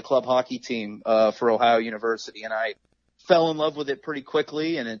games for the club hockey team for Ohio University. And I fell in love with it pretty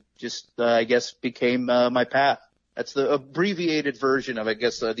quickly, and it just, I guess, became my path. That's the abbreviated version of, I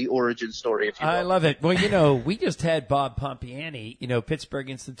guess, the origin story, if you will. I love it. Well, we just had Bob Pompiani, Pittsburgh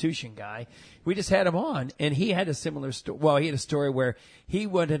institution guy. We just had him on, and he had a similar story. Well, he had a story where he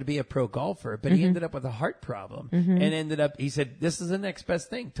wanted to be a pro golfer, but he ended up with a heart problem and he said, this is the next best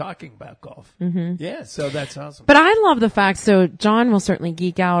thing, talking about golf. Yeah, so that's awesome. But I love the fact, so John will certainly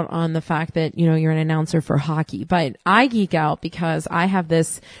geek out on the fact that, you're an announcer for hockey, but I geek out because I have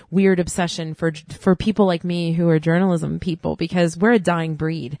this weird obsession for people like me who are journalism people, because we're a dying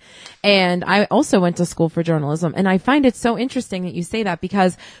breed. And I also went to school for journalism, and I find it so interesting that you say that,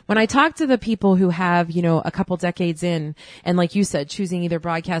 because when I talk to the people who have, a couple decades in, and like you said, choosing either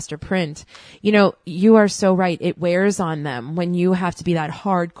broadcast or print, you are so right. It wears on them when you have to be that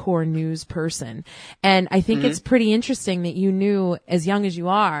hardcore news person. And I think it's pretty interesting that you knew as young as you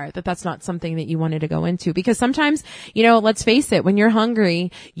are that that's not something that you wanted to go into, because sometimes, let's face it, when you're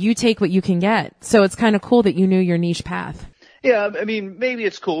hungry, you take what you can get. So it's kind of cool that you knew your niche path. Yeah, I mean, maybe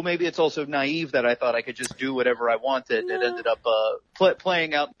it's cool. Maybe it's also naive that I thought I could just do whatever I wanted. And it ended up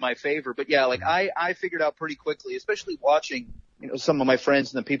playing out in my favor. But yeah, like I figured out pretty quickly, especially watching, some of my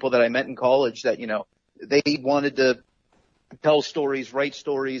friends and the people that I met in college that, they wanted to tell stories, write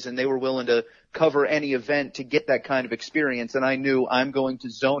stories, and they were willing to cover any event to get that kind of experience. And I knew I'm going to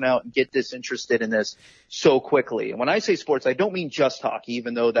zone out and get disinterested in this so quickly. And when I say sports, I don't mean just hockey,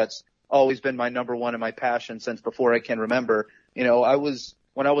 even though that's always been my number one and my passion since before I can remember. When I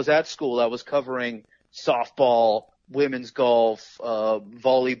was at school, I was covering softball, women's golf,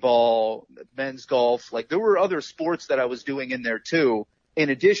 volleyball, men's golf. Like, there were other sports that I was doing in there too, in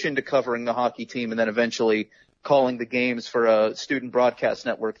addition to covering the hockey team and then eventually calling the games for a student broadcast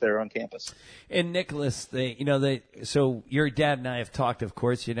network there on campus. And Nicholas, so your dad and I have talked, of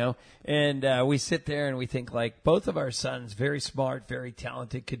course, and we sit there and we think, like, both of our sons, very smart, very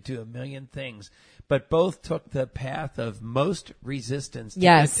talented, could do a million things, but both took the path of most resistance to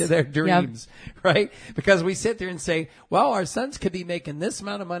get to their dreams, right? Because we sit there and say, well, our sons could be making this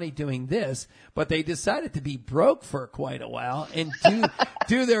amount of money doing this, but they decided to be broke for quite a while and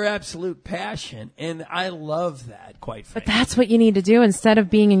do their absolute passion. And I love that, quite frankly. But that's what you need to do instead of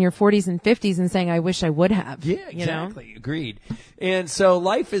being in your 40s and 50s and saying, I wish I would have. Yeah, exactly. Agreed. And so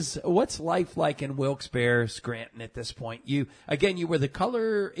what's life like in Wilkes-Barre, Scranton at this point? You were the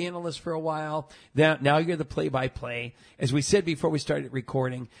color analyst for a while. Now you're the play-by-play. As we said before we started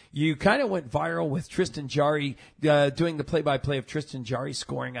recording, you kind of went viral with Tristan Jarry, doing the play-by-play of Tristan Jarry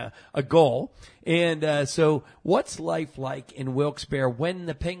scoring a goal. And so what's life like in Wilkes-Barre when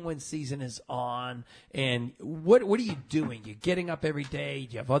the Penguin season is on? And what are you doing? You getting up every day?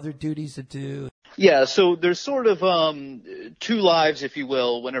 Do you have other duties to do? Yeah, so there's sort of two lives, if you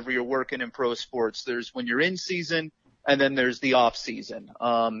will, whenever you're working in pro sports. There's when you're in season, and then there's the off season.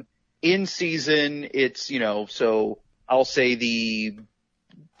 In season, it's, so I'll say the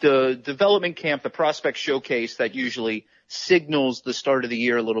development camp, the prospect showcase that usually signals the start of the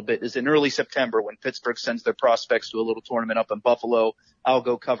year a little bit is in early September when Pittsburgh sends their prospects to a little tournament up in Buffalo. I'll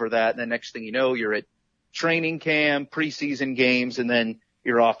go cover that. And the next thing you know, you're at training camp, preseason games, and then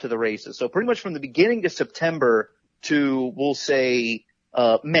you're off to the races. So pretty much from the beginning to September to, we'll say,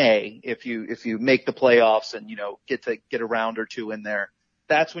 May, if you make the playoffs and, get a round or two in there,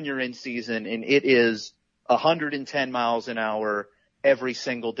 that's when you're in season, and it is 110 miles an hour every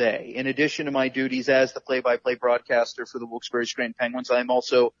single day. In addition to my duties as the play-by-play broadcaster for the Wilkes-Barre Scranton Penguins, I'm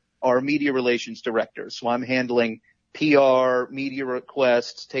also our media relations director. So I'm handling PR, media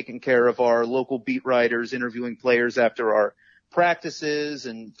requests, taking care of our local beat writers, interviewing players after our practices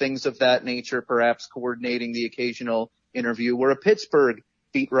and things of that nature, perhaps coordinating the occasional interview where a Pittsburgh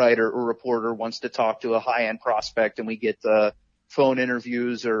beat writer or reporter wants to talk to a high-end prospect, and we get phone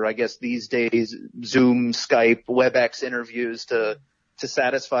interviews, or I guess these days Zoom, Skype, WebEx interviews to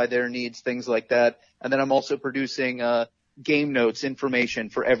satisfy their needs, things like that. And then I'm also producing game notes, information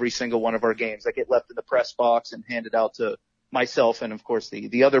for every single one of our games that get left in the press box and handed out to myself and, of course,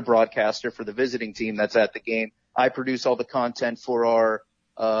 the other broadcaster for the visiting team that's at the game. I produce all the content for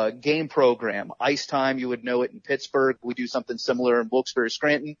our game program. Ice Time, you would know it in Pittsburgh. We do something similar in Wilkes-Barre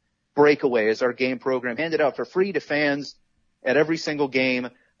Scranton. Breakaway is our game program, handed out for free to fans at every single game.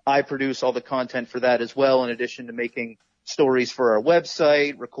 I produce all the content for that as well, in addition to making stories for our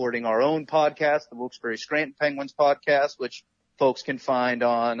website, recording our own podcast, the Wilkes-Barre Scranton Penguins podcast, which folks can find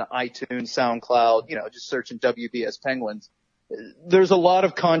on iTunes, SoundCloud, just searching WBS Penguins. There's a lot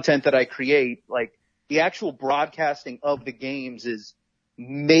of content that I create. Like, the actual broadcasting of the games is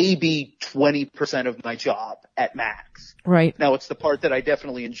maybe 20% of my job at max. Right. Now, it's the part that I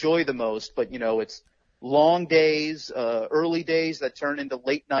definitely enjoy the most, but, it's long days, early days that turn into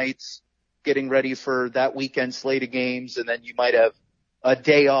late nights, getting ready for that weekend slate of games, and then you might have a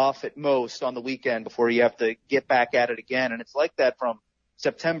day off at most on the weekend before you have to get back at it again. And it's like that from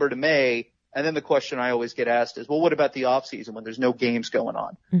September to May. And then the question I always get asked is, well, what about the off season when there's no games going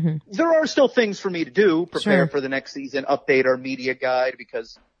on? Mm-hmm. There are still things for me to do, prepare for the next season, update our media guide,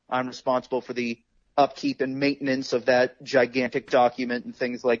 because I'm responsible for the upkeep and maintenance of that gigantic document and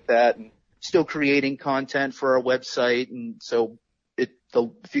things like that, and still creating content for our website. And so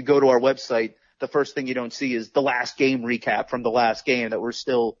if you go to our website, the first thing you don't see is the last game recap from the last game, that we're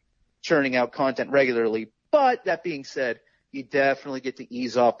still churning out content regularly. But that being said, you definitely get to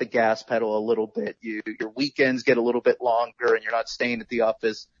ease off the gas pedal a little bit. Your weekends get a little bit longer, and you're not staying at the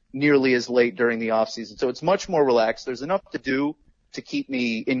office nearly as late during the off season. So it's much more relaxed. There's enough to do to keep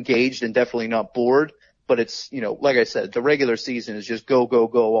me engaged and definitely not bored. But it's, like I said, the regular season is just go, go,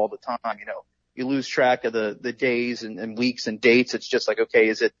 go all the time. You lose track of the days and weeks and dates. It's just like, okay,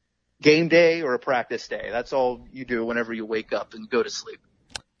 is it game day or a practice day? That's all you do whenever you wake up and go to sleep.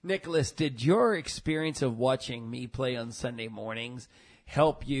 Nicholas, did your experience of watching me play on Sunday mornings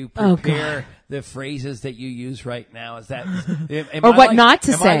help you prepare the phrases that you use right now? Is that or what not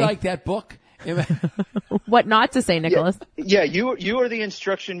to say? Am I like that book? What not to say, Nicholas? Yeah, you are the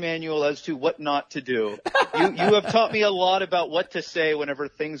instruction manual as to what not to do. You have taught me a lot about what to say whenever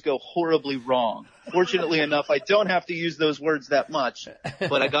things go horribly wrong. Fortunately enough, I don't have to use those words that much,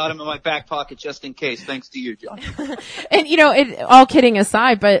 but I got them in my back pocket just in case, thanks to you, John. And all kidding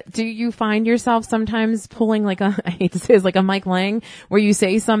aside, but do you find yourself sometimes pulling I hate to say it's like a Mike Lang, where you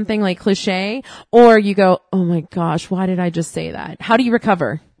say something like cliche, or you go, oh my gosh, why did I just say that? How do you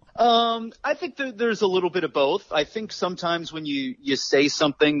recover? I think there's a little bit of both. I think sometimes when you say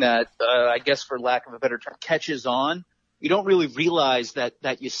something that, I guess for lack of a better term, catches on, you don't really realize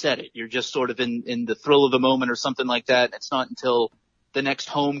that you said it. You're just sort of in the thrill of the moment or something like that. It's not until the next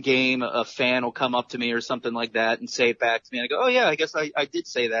home game a fan will come up to me or something like that and say it back to me, and I go, oh yeah, I guess I did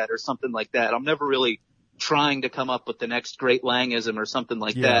say that, or something like that. I'm never really trying to come up with the next great Langism or something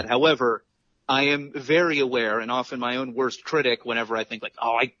like that. However, I am very aware, and often my own worst critic, whenever I think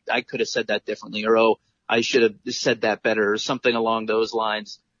I could have said that differently, or I should have said that better, or something along those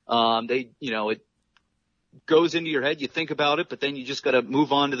lines. It goes into your head, you think about it, but then you just got to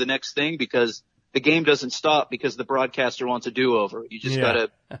move on to the next thing, because the game doesn't stop because the broadcaster wants a do-over. You just got to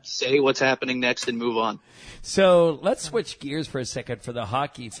say what's happening next and move on. So let's switch gears for a second for the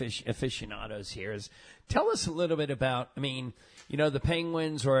hockey aficionados here. Tell us a little bit about, the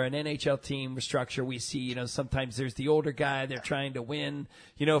Penguins or an NHL team structure. We see, sometimes there's the older guy, they're trying to win,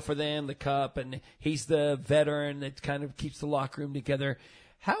 for them, the cup, and he's the veteran that kind of keeps the locker room together.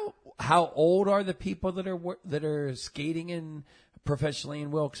 How old are the people that are skating in professionally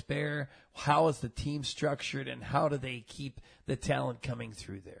in Wilkes-Barre? How is the team structured, and how do they keep the talent coming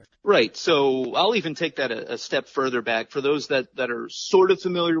through there? Right. So I'll even take that a step further back. For those that are sort of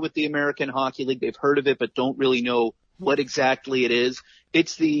familiar with the American Hockey League, they've heard of it but don't really know what exactly it is.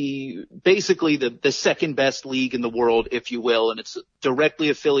 It's basically the second best league in the world, if you will, and it's directly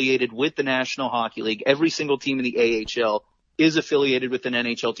affiliated with the National Hockey League. Every single team in the AHL is affiliated with an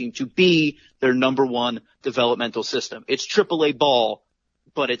NHL team to be their number one developmental system. It's AAA ball,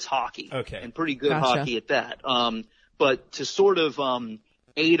 but it's hockey. Okay. And pretty good hockey at that. But to sort of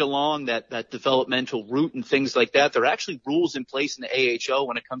aid along that developmental route and things like that, there are actually rules in place in the AHL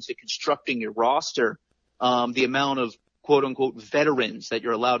when it comes to constructing your roster. The amount of quote unquote veterans that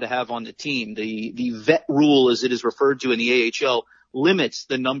you're allowed to have on the team, the vet rule, as it is referred to in the AHL, limits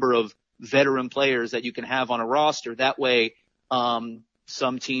the number of veteran players that you can have on a roster. That way,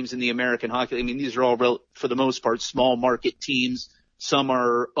 some teams in the American Hockey League, these are all for the most part small market teams. Some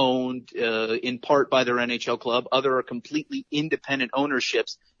are owned in part by their NHL club. Other are completely independent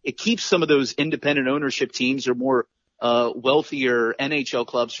ownerships. It keeps some of those independent ownership teams or more wealthier NHL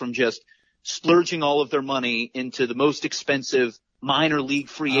clubs from just splurging all of their money into the most expensive minor league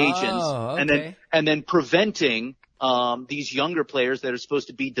free agents, and then preventing these younger players that are supposed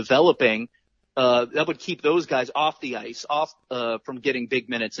to be developing. That would keep those guys off the ice, from getting big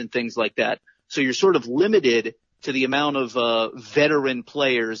minutes and things like that. So you're sort of limited to the amount of veteran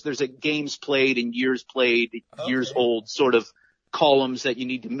players. There's a games played and years played, years old sort of columns that you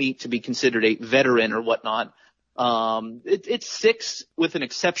need to meet to be considered a veteran or whatnot. It's 6 with an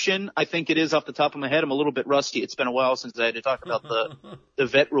exception. I think it is off the top of my head. I'm a little bit rusty. It's been a while since I had to talk about the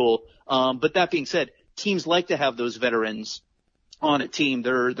vet rule. But that being said, teams like to have those veterans on a team.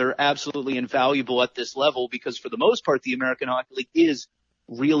 They're absolutely invaluable at this level because for the most part, the American Hockey League is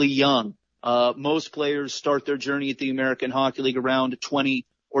really young. Most players start their journey at the American Hockey League around 20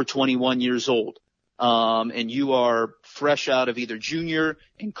 or 21 years old. and you are fresh out of either junior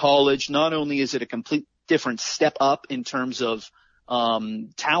in college, not only is it a complete different step up in terms of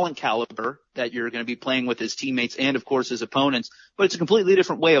talent caliber that you're going to be playing with as teammates and, of course, as opponents, but it's a completely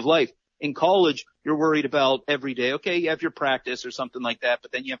different way of life. In college, you're worried about every day. Okay, you have your practice or something like that,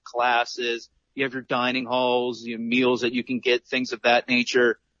 but then you have classes, you have your dining halls, you have meals that you can get, things of that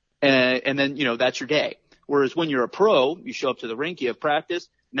nature, and then, that's your day. Whereas when you're a pro, you show up to the rink, you have practice.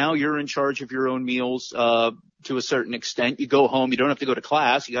 Now you're in charge of your own meals to a certain extent. You go home, you don't have to go to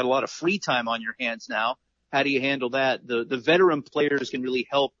class. You got a lot of free time on your hands now. How do you handle that? The veteran players can really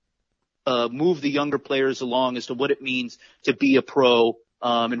help move the younger players along as to what it means to be a pro,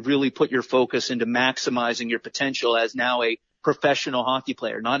 and really put your focus into maximizing your potential as now a professional hockey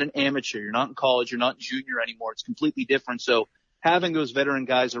player, not an amateur. You're not in college. You're not junior anymore. It's completely different. So having those veteran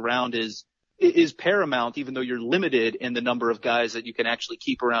guys around is paramount, even though you're limited in the number of guys that you can actually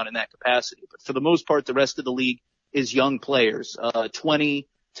keep around in that capacity. But for the most part, the rest of the league is young players, 20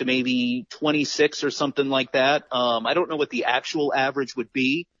 to maybe 26 or something like that. I don't know what the actual average would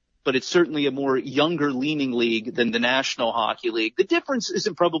be, but it's certainly a more younger leaning league than the National Hockey League. The difference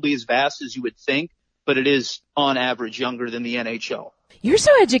isn't probably as vast as you would think, but it is on average younger than the NHL. You're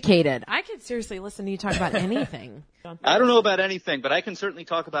so educated. I could seriously listen to you talk about anything. I don't know about anything, but I can certainly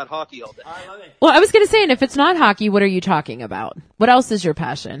talk about hockey all day. I love it. Well, I was going to say, and if it's not hockey, what are you talking about? What else is your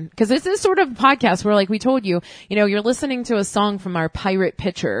passion? Because it's this sort of podcast where, like we told you, you're listening to a song from our pirate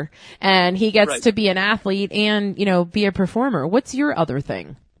pitcher, and he gets Right. to be an athlete and, be a performer. What's your other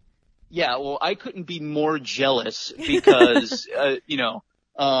thing? Yeah, well, I couldn't be more jealous because,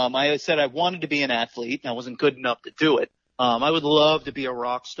 I said I wanted to be an athlete and I wasn't good enough to do it. I would love to be a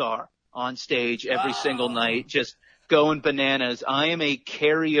rock star on stage every single night, just going bananas. I am a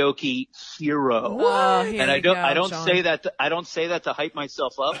karaoke hero. And I don't say that to hype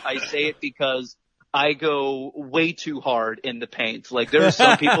myself up. I say it because I go way too hard in the paint. Like there are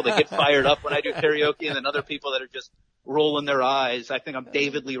some people that get fired up when I do karaoke and then other people that are just rolling their eyes. I think I'm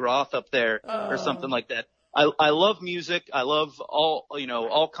David Lee Roth up there or something like that. I love music. I love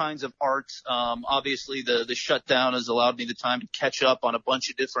all kinds of art. Obviously the shutdown has allowed me the time to catch up on a bunch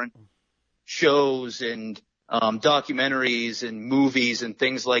of different shows and documentaries and movies and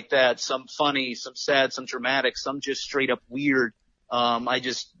things like that. Some funny, some sad, some dramatic, some just straight up weird. I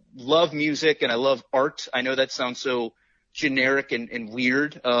just love music and I love art. I know that sounds so generic and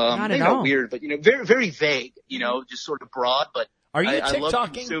weird. Not at maybe all. not weird, but very, very vague, just sort of broad, but Are you I love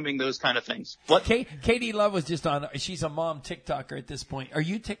TikToking? consuming those kind of things. What? Katie Love was just on. She's a mom TikToker at this point. Are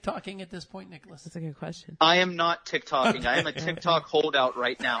you TikToking at this point, Nicholas? That's a good question. I am not TikToking. Okay. I am a TikTok holdout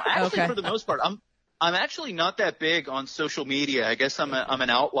right now. Actually, for the most part, I'm actually not that big on social media. I guess I'm an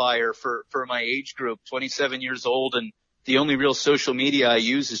outlier for my age group, 27 years old, and the only real social media I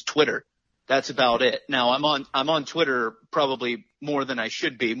use is Twitter. That's about it. Now I'm on Twitter probably more than I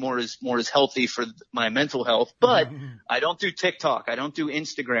should be. More is healthy for my mental health, but I don't do TikTok. I don't do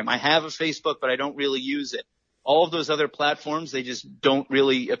Instagram. I have a Facebook, but I don't really use it. All of those other platforms, they just don't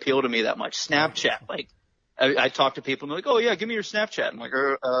really appeal to me that much. Snapchat, like I talk to people and they're like, oh yeah, give me your Snapchat. I'm like,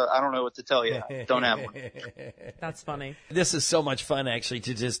 I don't know what to tell you. I don't have one. That's funny. This is so much fun actually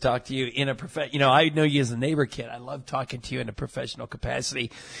to just talk to you in a I know you as a neighbor kid. I love talking to you in a professional capacity.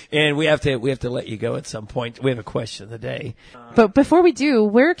 And we have to let you go at some point. We have a question of the day. But before we do,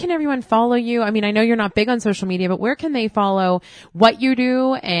 where can everyone follow you? I mean, I know you're not big on social media, but where can they follow what you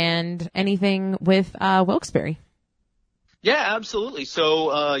do and anything with Wilkes-Barre? Yeah, absolutely.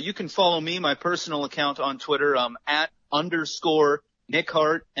 So you can follow me, my personal account on Twitter, @_ Nick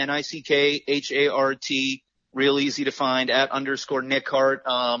Hart, NICKHART. Real easy to find, @_ Nick Hart.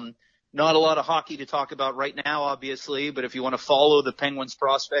 Not a lot of hockey to talk about right now, obviously, but if you want to follow the Penguins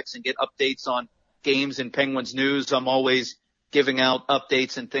prospects and get updates on games and Penguins news, I'm always giving out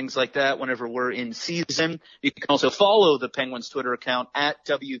updates and things like that whenever we're in season. You can also follow the Penguins Twitter account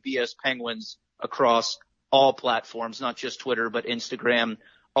 @WBS Penguins across all platforms, not just Twitter, but Instagram,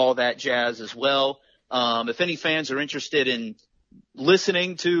 all that jazz as well. If any fans are interested in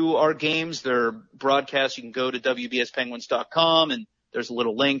listening to our games, they're broadcast. You can go to WBSPenguins.com and there's a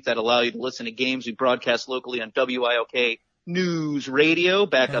little link that allows you to listen to games. We broadcast locally on WIOK News Radio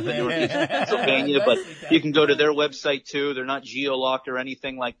back up in Northeast Pennsylvania, but you can go to their website too. They're not geo-locked or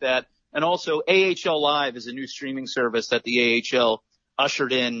anything like that. And also AHL Live is a new streaming service that the AHL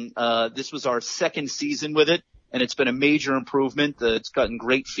ushered in. This was our second season with it, and it's been a major improvement. It's gotten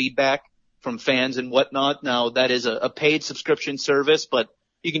great feedback from fans and whatnot. Now, that is a paid subscription service, but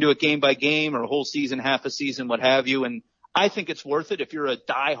you can do it game by game or a whole season, half a season, what have you. And I think it's worth it if you're a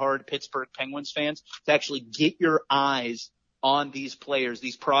diehard Pittsburgh Penguins fans to actually get your eyes on these players,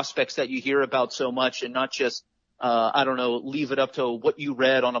 these prospects that you hear about so much, and not just, leave it up to what you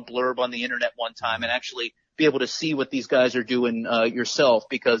read on a blurb on the internet one time, and actually be able to see what these guys are doing yourself,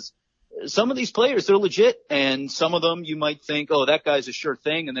 because some of these players, they're legit, and some of them you might think, oh, that guy's a sure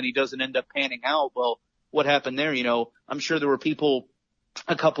thing, and then he doesn't end up panning out. Well, what happened there? I'm sure there were people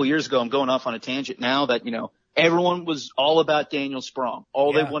a couple years ago, I'm going off on a tangent now, that, everyone was all about Daniel Sprong.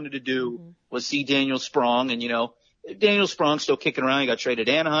 All they wanted to do was see Daniel Sprong, and, Daniel Sprong's still kicking around. He got traded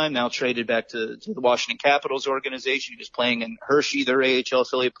to Anaheim, now traded back to the Washington Capitals organization. He was playing in Hershey, their AHL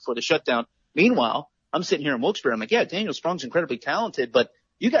affiliate, before the shutdown. Meanwhile, I'm sitting here in Wilkes-Barre. I'm like, yeah, Daniel Sprong's incredibly talented, but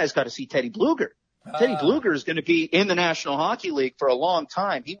you guys got to see Teddy Bluger. Teddy Bluger is going to be in the National Hockey League for a long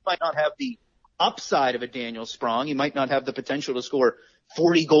time. He might not have the upside of a Daniel Sprong. He might not have the potential to score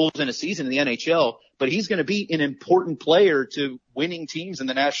 40 goals in a season in the NHL, but he's going to be an important player to winning teams in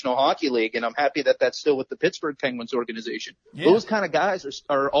the National Hockey League. And I'm happy that that's still with the Pittsburgh Penguins organization. Yeah. Those kind of guys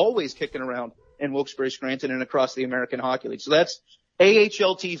are always kicking around in Wilkes-Barre, Scranton, and across the American Hockey League. So that's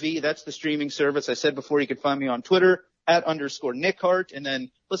AHL TV. That's the streaming service. I said before, you can find me on Twitter @_Nick Hart, and then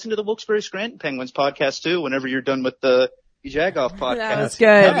listen to the Wilkes-Barre Scranton Penguins podcast too, whenever you're done with the YaJagoff podcast. That was good.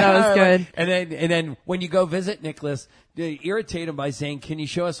 That was good. And then when you go visit Nicholas, irritate him by saying, "Can you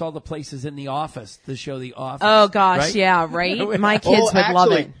show us all the places in the office to show the office?" Oh gosh, right? yeah, right. My kids would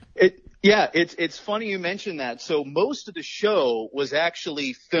love it. It's funny you mentioned that. So most of the show was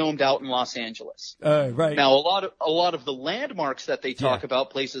actually filmed out in Los Angeles. Right. Now a lot of the landmarks that they talk about,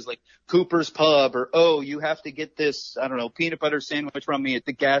 places like Cooper's Pub, or you have to get this, peanut butter sandwich from me at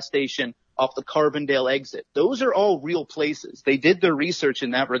the gas station off the Carbondale exit. Those are all real places. They did their research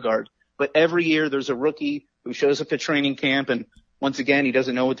in that regard. But every year there's a rookie who shows up at training camp, and once again, he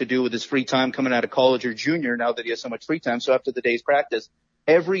doesn't know what to do with his free time coming out of college or junior now that he has so much free time. So after the day's practice,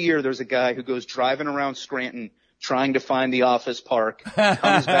 every year there's a guy who goes driving around Scranton trying to find the office park,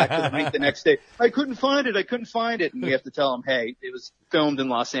 comes back to the rink the next day. I couldn't find it. And we have to tell him, hey, it was filmed in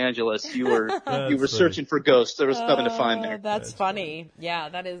Los Angeles. You were searching for ghosts. There was nothing to find there. That's funny. Yeah,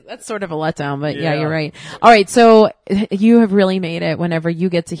 that's sort of a letdown, but yeah, you're right. All right. So you have really made it whenever you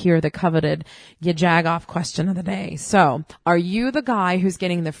get to hear the coveted YaJagoff question of the day. So are you the guy who's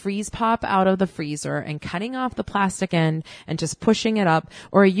getting the freeze pop out of the freezer and cutting off the plastic end and just pushing it up?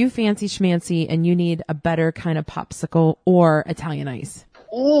 Or are you fancy schmancy and you need a better kind of popsicle or Italian ice?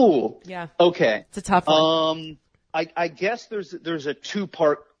 Ooh. Yeah. Okay. It's a tough one. I guess there's a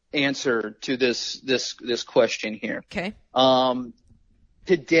two-part answer to this question here. Okay.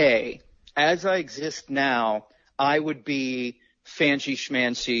 Today, as I exist now, I would be fancy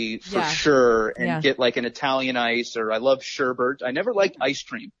schmancy for sure and get like an Italian ice, or I love sherbet. I never liked ice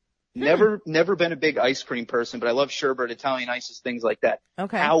cream. Never been a big ice cream person, but I love sherbet, Italian ices, things like that.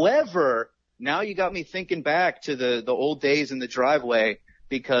 Okay. However, now you got me thinking back to the old days in the driveway,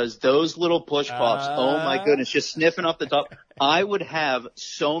 because those little push pops, oh my goodness, just sniffing off the top. I would have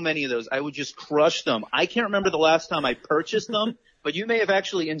so many of those. I would just crush them. I can't remember the last time I purchased them, but you may have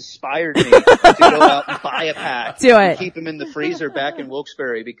actually inspired me to go out and buy a pack. Do it. Keep them in the freezer back in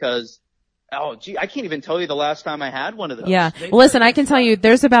Wilkes-Barre, because oh, gee, I can't even tell you the last time I had one of those. Yeah. Well, listen, I can tell you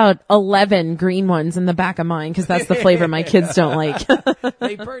there's about 11 green ones in the back of mine because that's the flavor my kids don't like.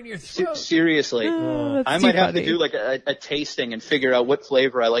 They burn your throat. Seriously. I might have to do like a tasting and figure out what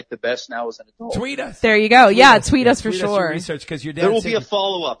flavor I like the best now as an adult. Tweet us. There you go. Tweet us for sure. Research, because your dad there will be a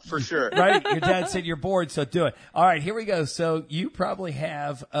follow-up for sure. Right? Your dad said you're bored, so do it. All right, here we go. So you probably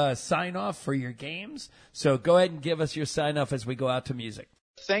have a sign-off for your games. So go ahead and give us your sign-off as we go out to music.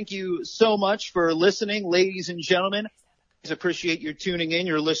 Thank you so much for listening, ladies and gentlemen. I appreciate your tuning in.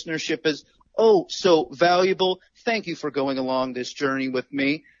 Your listenership is so valuable. Thank you for going along this journey with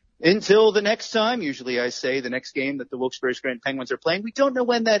me. Until the next time, usually I say the next game that the Wilkes-Barre Scranton Penguins are playing. We don't know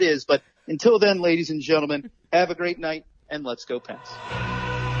when that is, but until then, ladies and gentlemen, have a great night, and let's go Pens.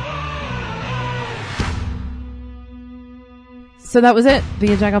 So that was it, the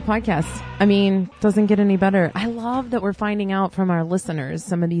YaJagoff podcast. I mean, doesn't get any better. I love that we're finding out from our listeners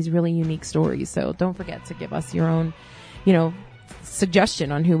some of these really unique stories. So don't forget to give us your own,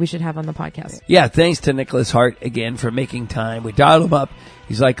 suggestion on who we should have on the podcast. Yeah, thanks to Nicholas Hart again for making time. We dialed him up.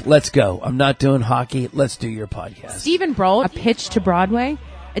 He's like, let's go. I'm not doing hockey. Let's do your podcast. Stephen Broll, a pitch to Broadway.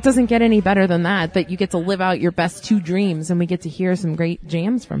 It doesn't get any better than that you get to live out your best two dreams, and we get to hear some great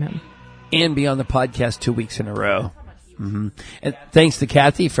jams from him. And be on the podcast 2 weeks in a row. Mm-hmm. And thanks to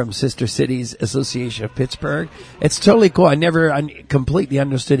Kathy from Sister Cities Association of Pittsburgh. It's totally cool. I never completely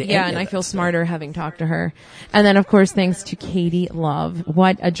understood it. Yeah, and I feel smarter having talked to her. And then, of course, thanks to Katie Love.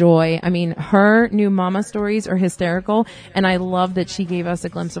 What a joy. I mean, her new mama stories are hysterical, and I love that she gave us a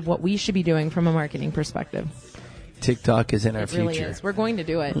glimpse of what we should be doing from a marketing perspective. TikTok is in our It future. really is. We're going to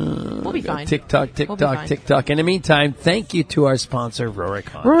do it. We'll be fine. TikTok. We'll be fine. TikTok. In the meantime, thank you to our sponsor, Rorick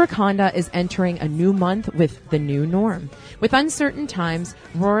Honda. Rorick Honda is entering a new month with the new norm. With uncertain times,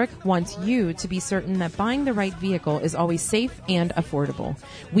 Rorick wants you to be certain that buying the right vehicle is always safe and affordable.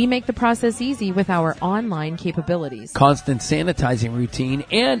 We make the process easy with our online capabilities, constant sanitizing routine,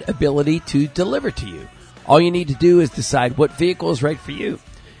 and ability to deliver to you. All you need to do is decide what vehicle is right for you.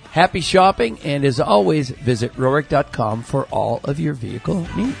 Happy shopping, and as always, visit Rorick.com for all of your vehicle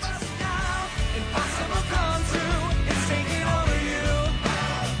needs.